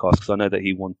our podcast, because I know that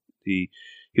he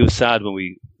was sad when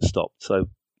we stopped. So,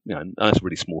 you know, that's a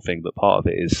really small thing, but part of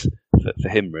it is for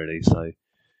him, really. So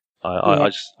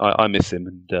I miss him.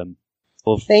 And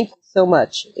thank you so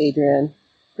much, Adrian,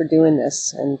 for doing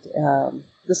this. And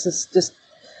this is just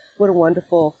what a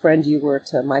wonderful friend you were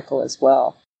to Michael as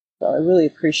well. So I really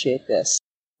appreciate this.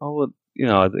 Oh, well, you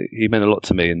know, he meant a lot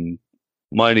to me, and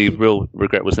my only real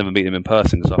regret was never meeting him in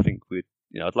person, because I think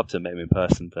I'd love to have met him in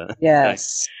person. But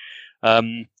yes.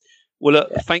 Okay. Well,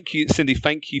 thank you, Cindy.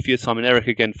 Thank you for your time, and Eric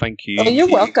again. Thank you. Oh, you're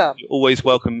welcome. You're always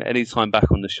welcome anytime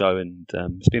back on the show, and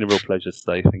it's been a real pleasure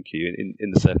today. Thank you,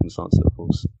 in the circumstances, of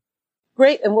course.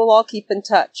 Great, and we'll all keep in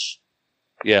touch.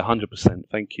 Yeah, 100%.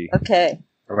 Thank you. Okay.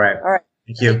 All right. All right.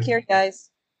 Thank you. Take care,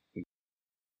 guys.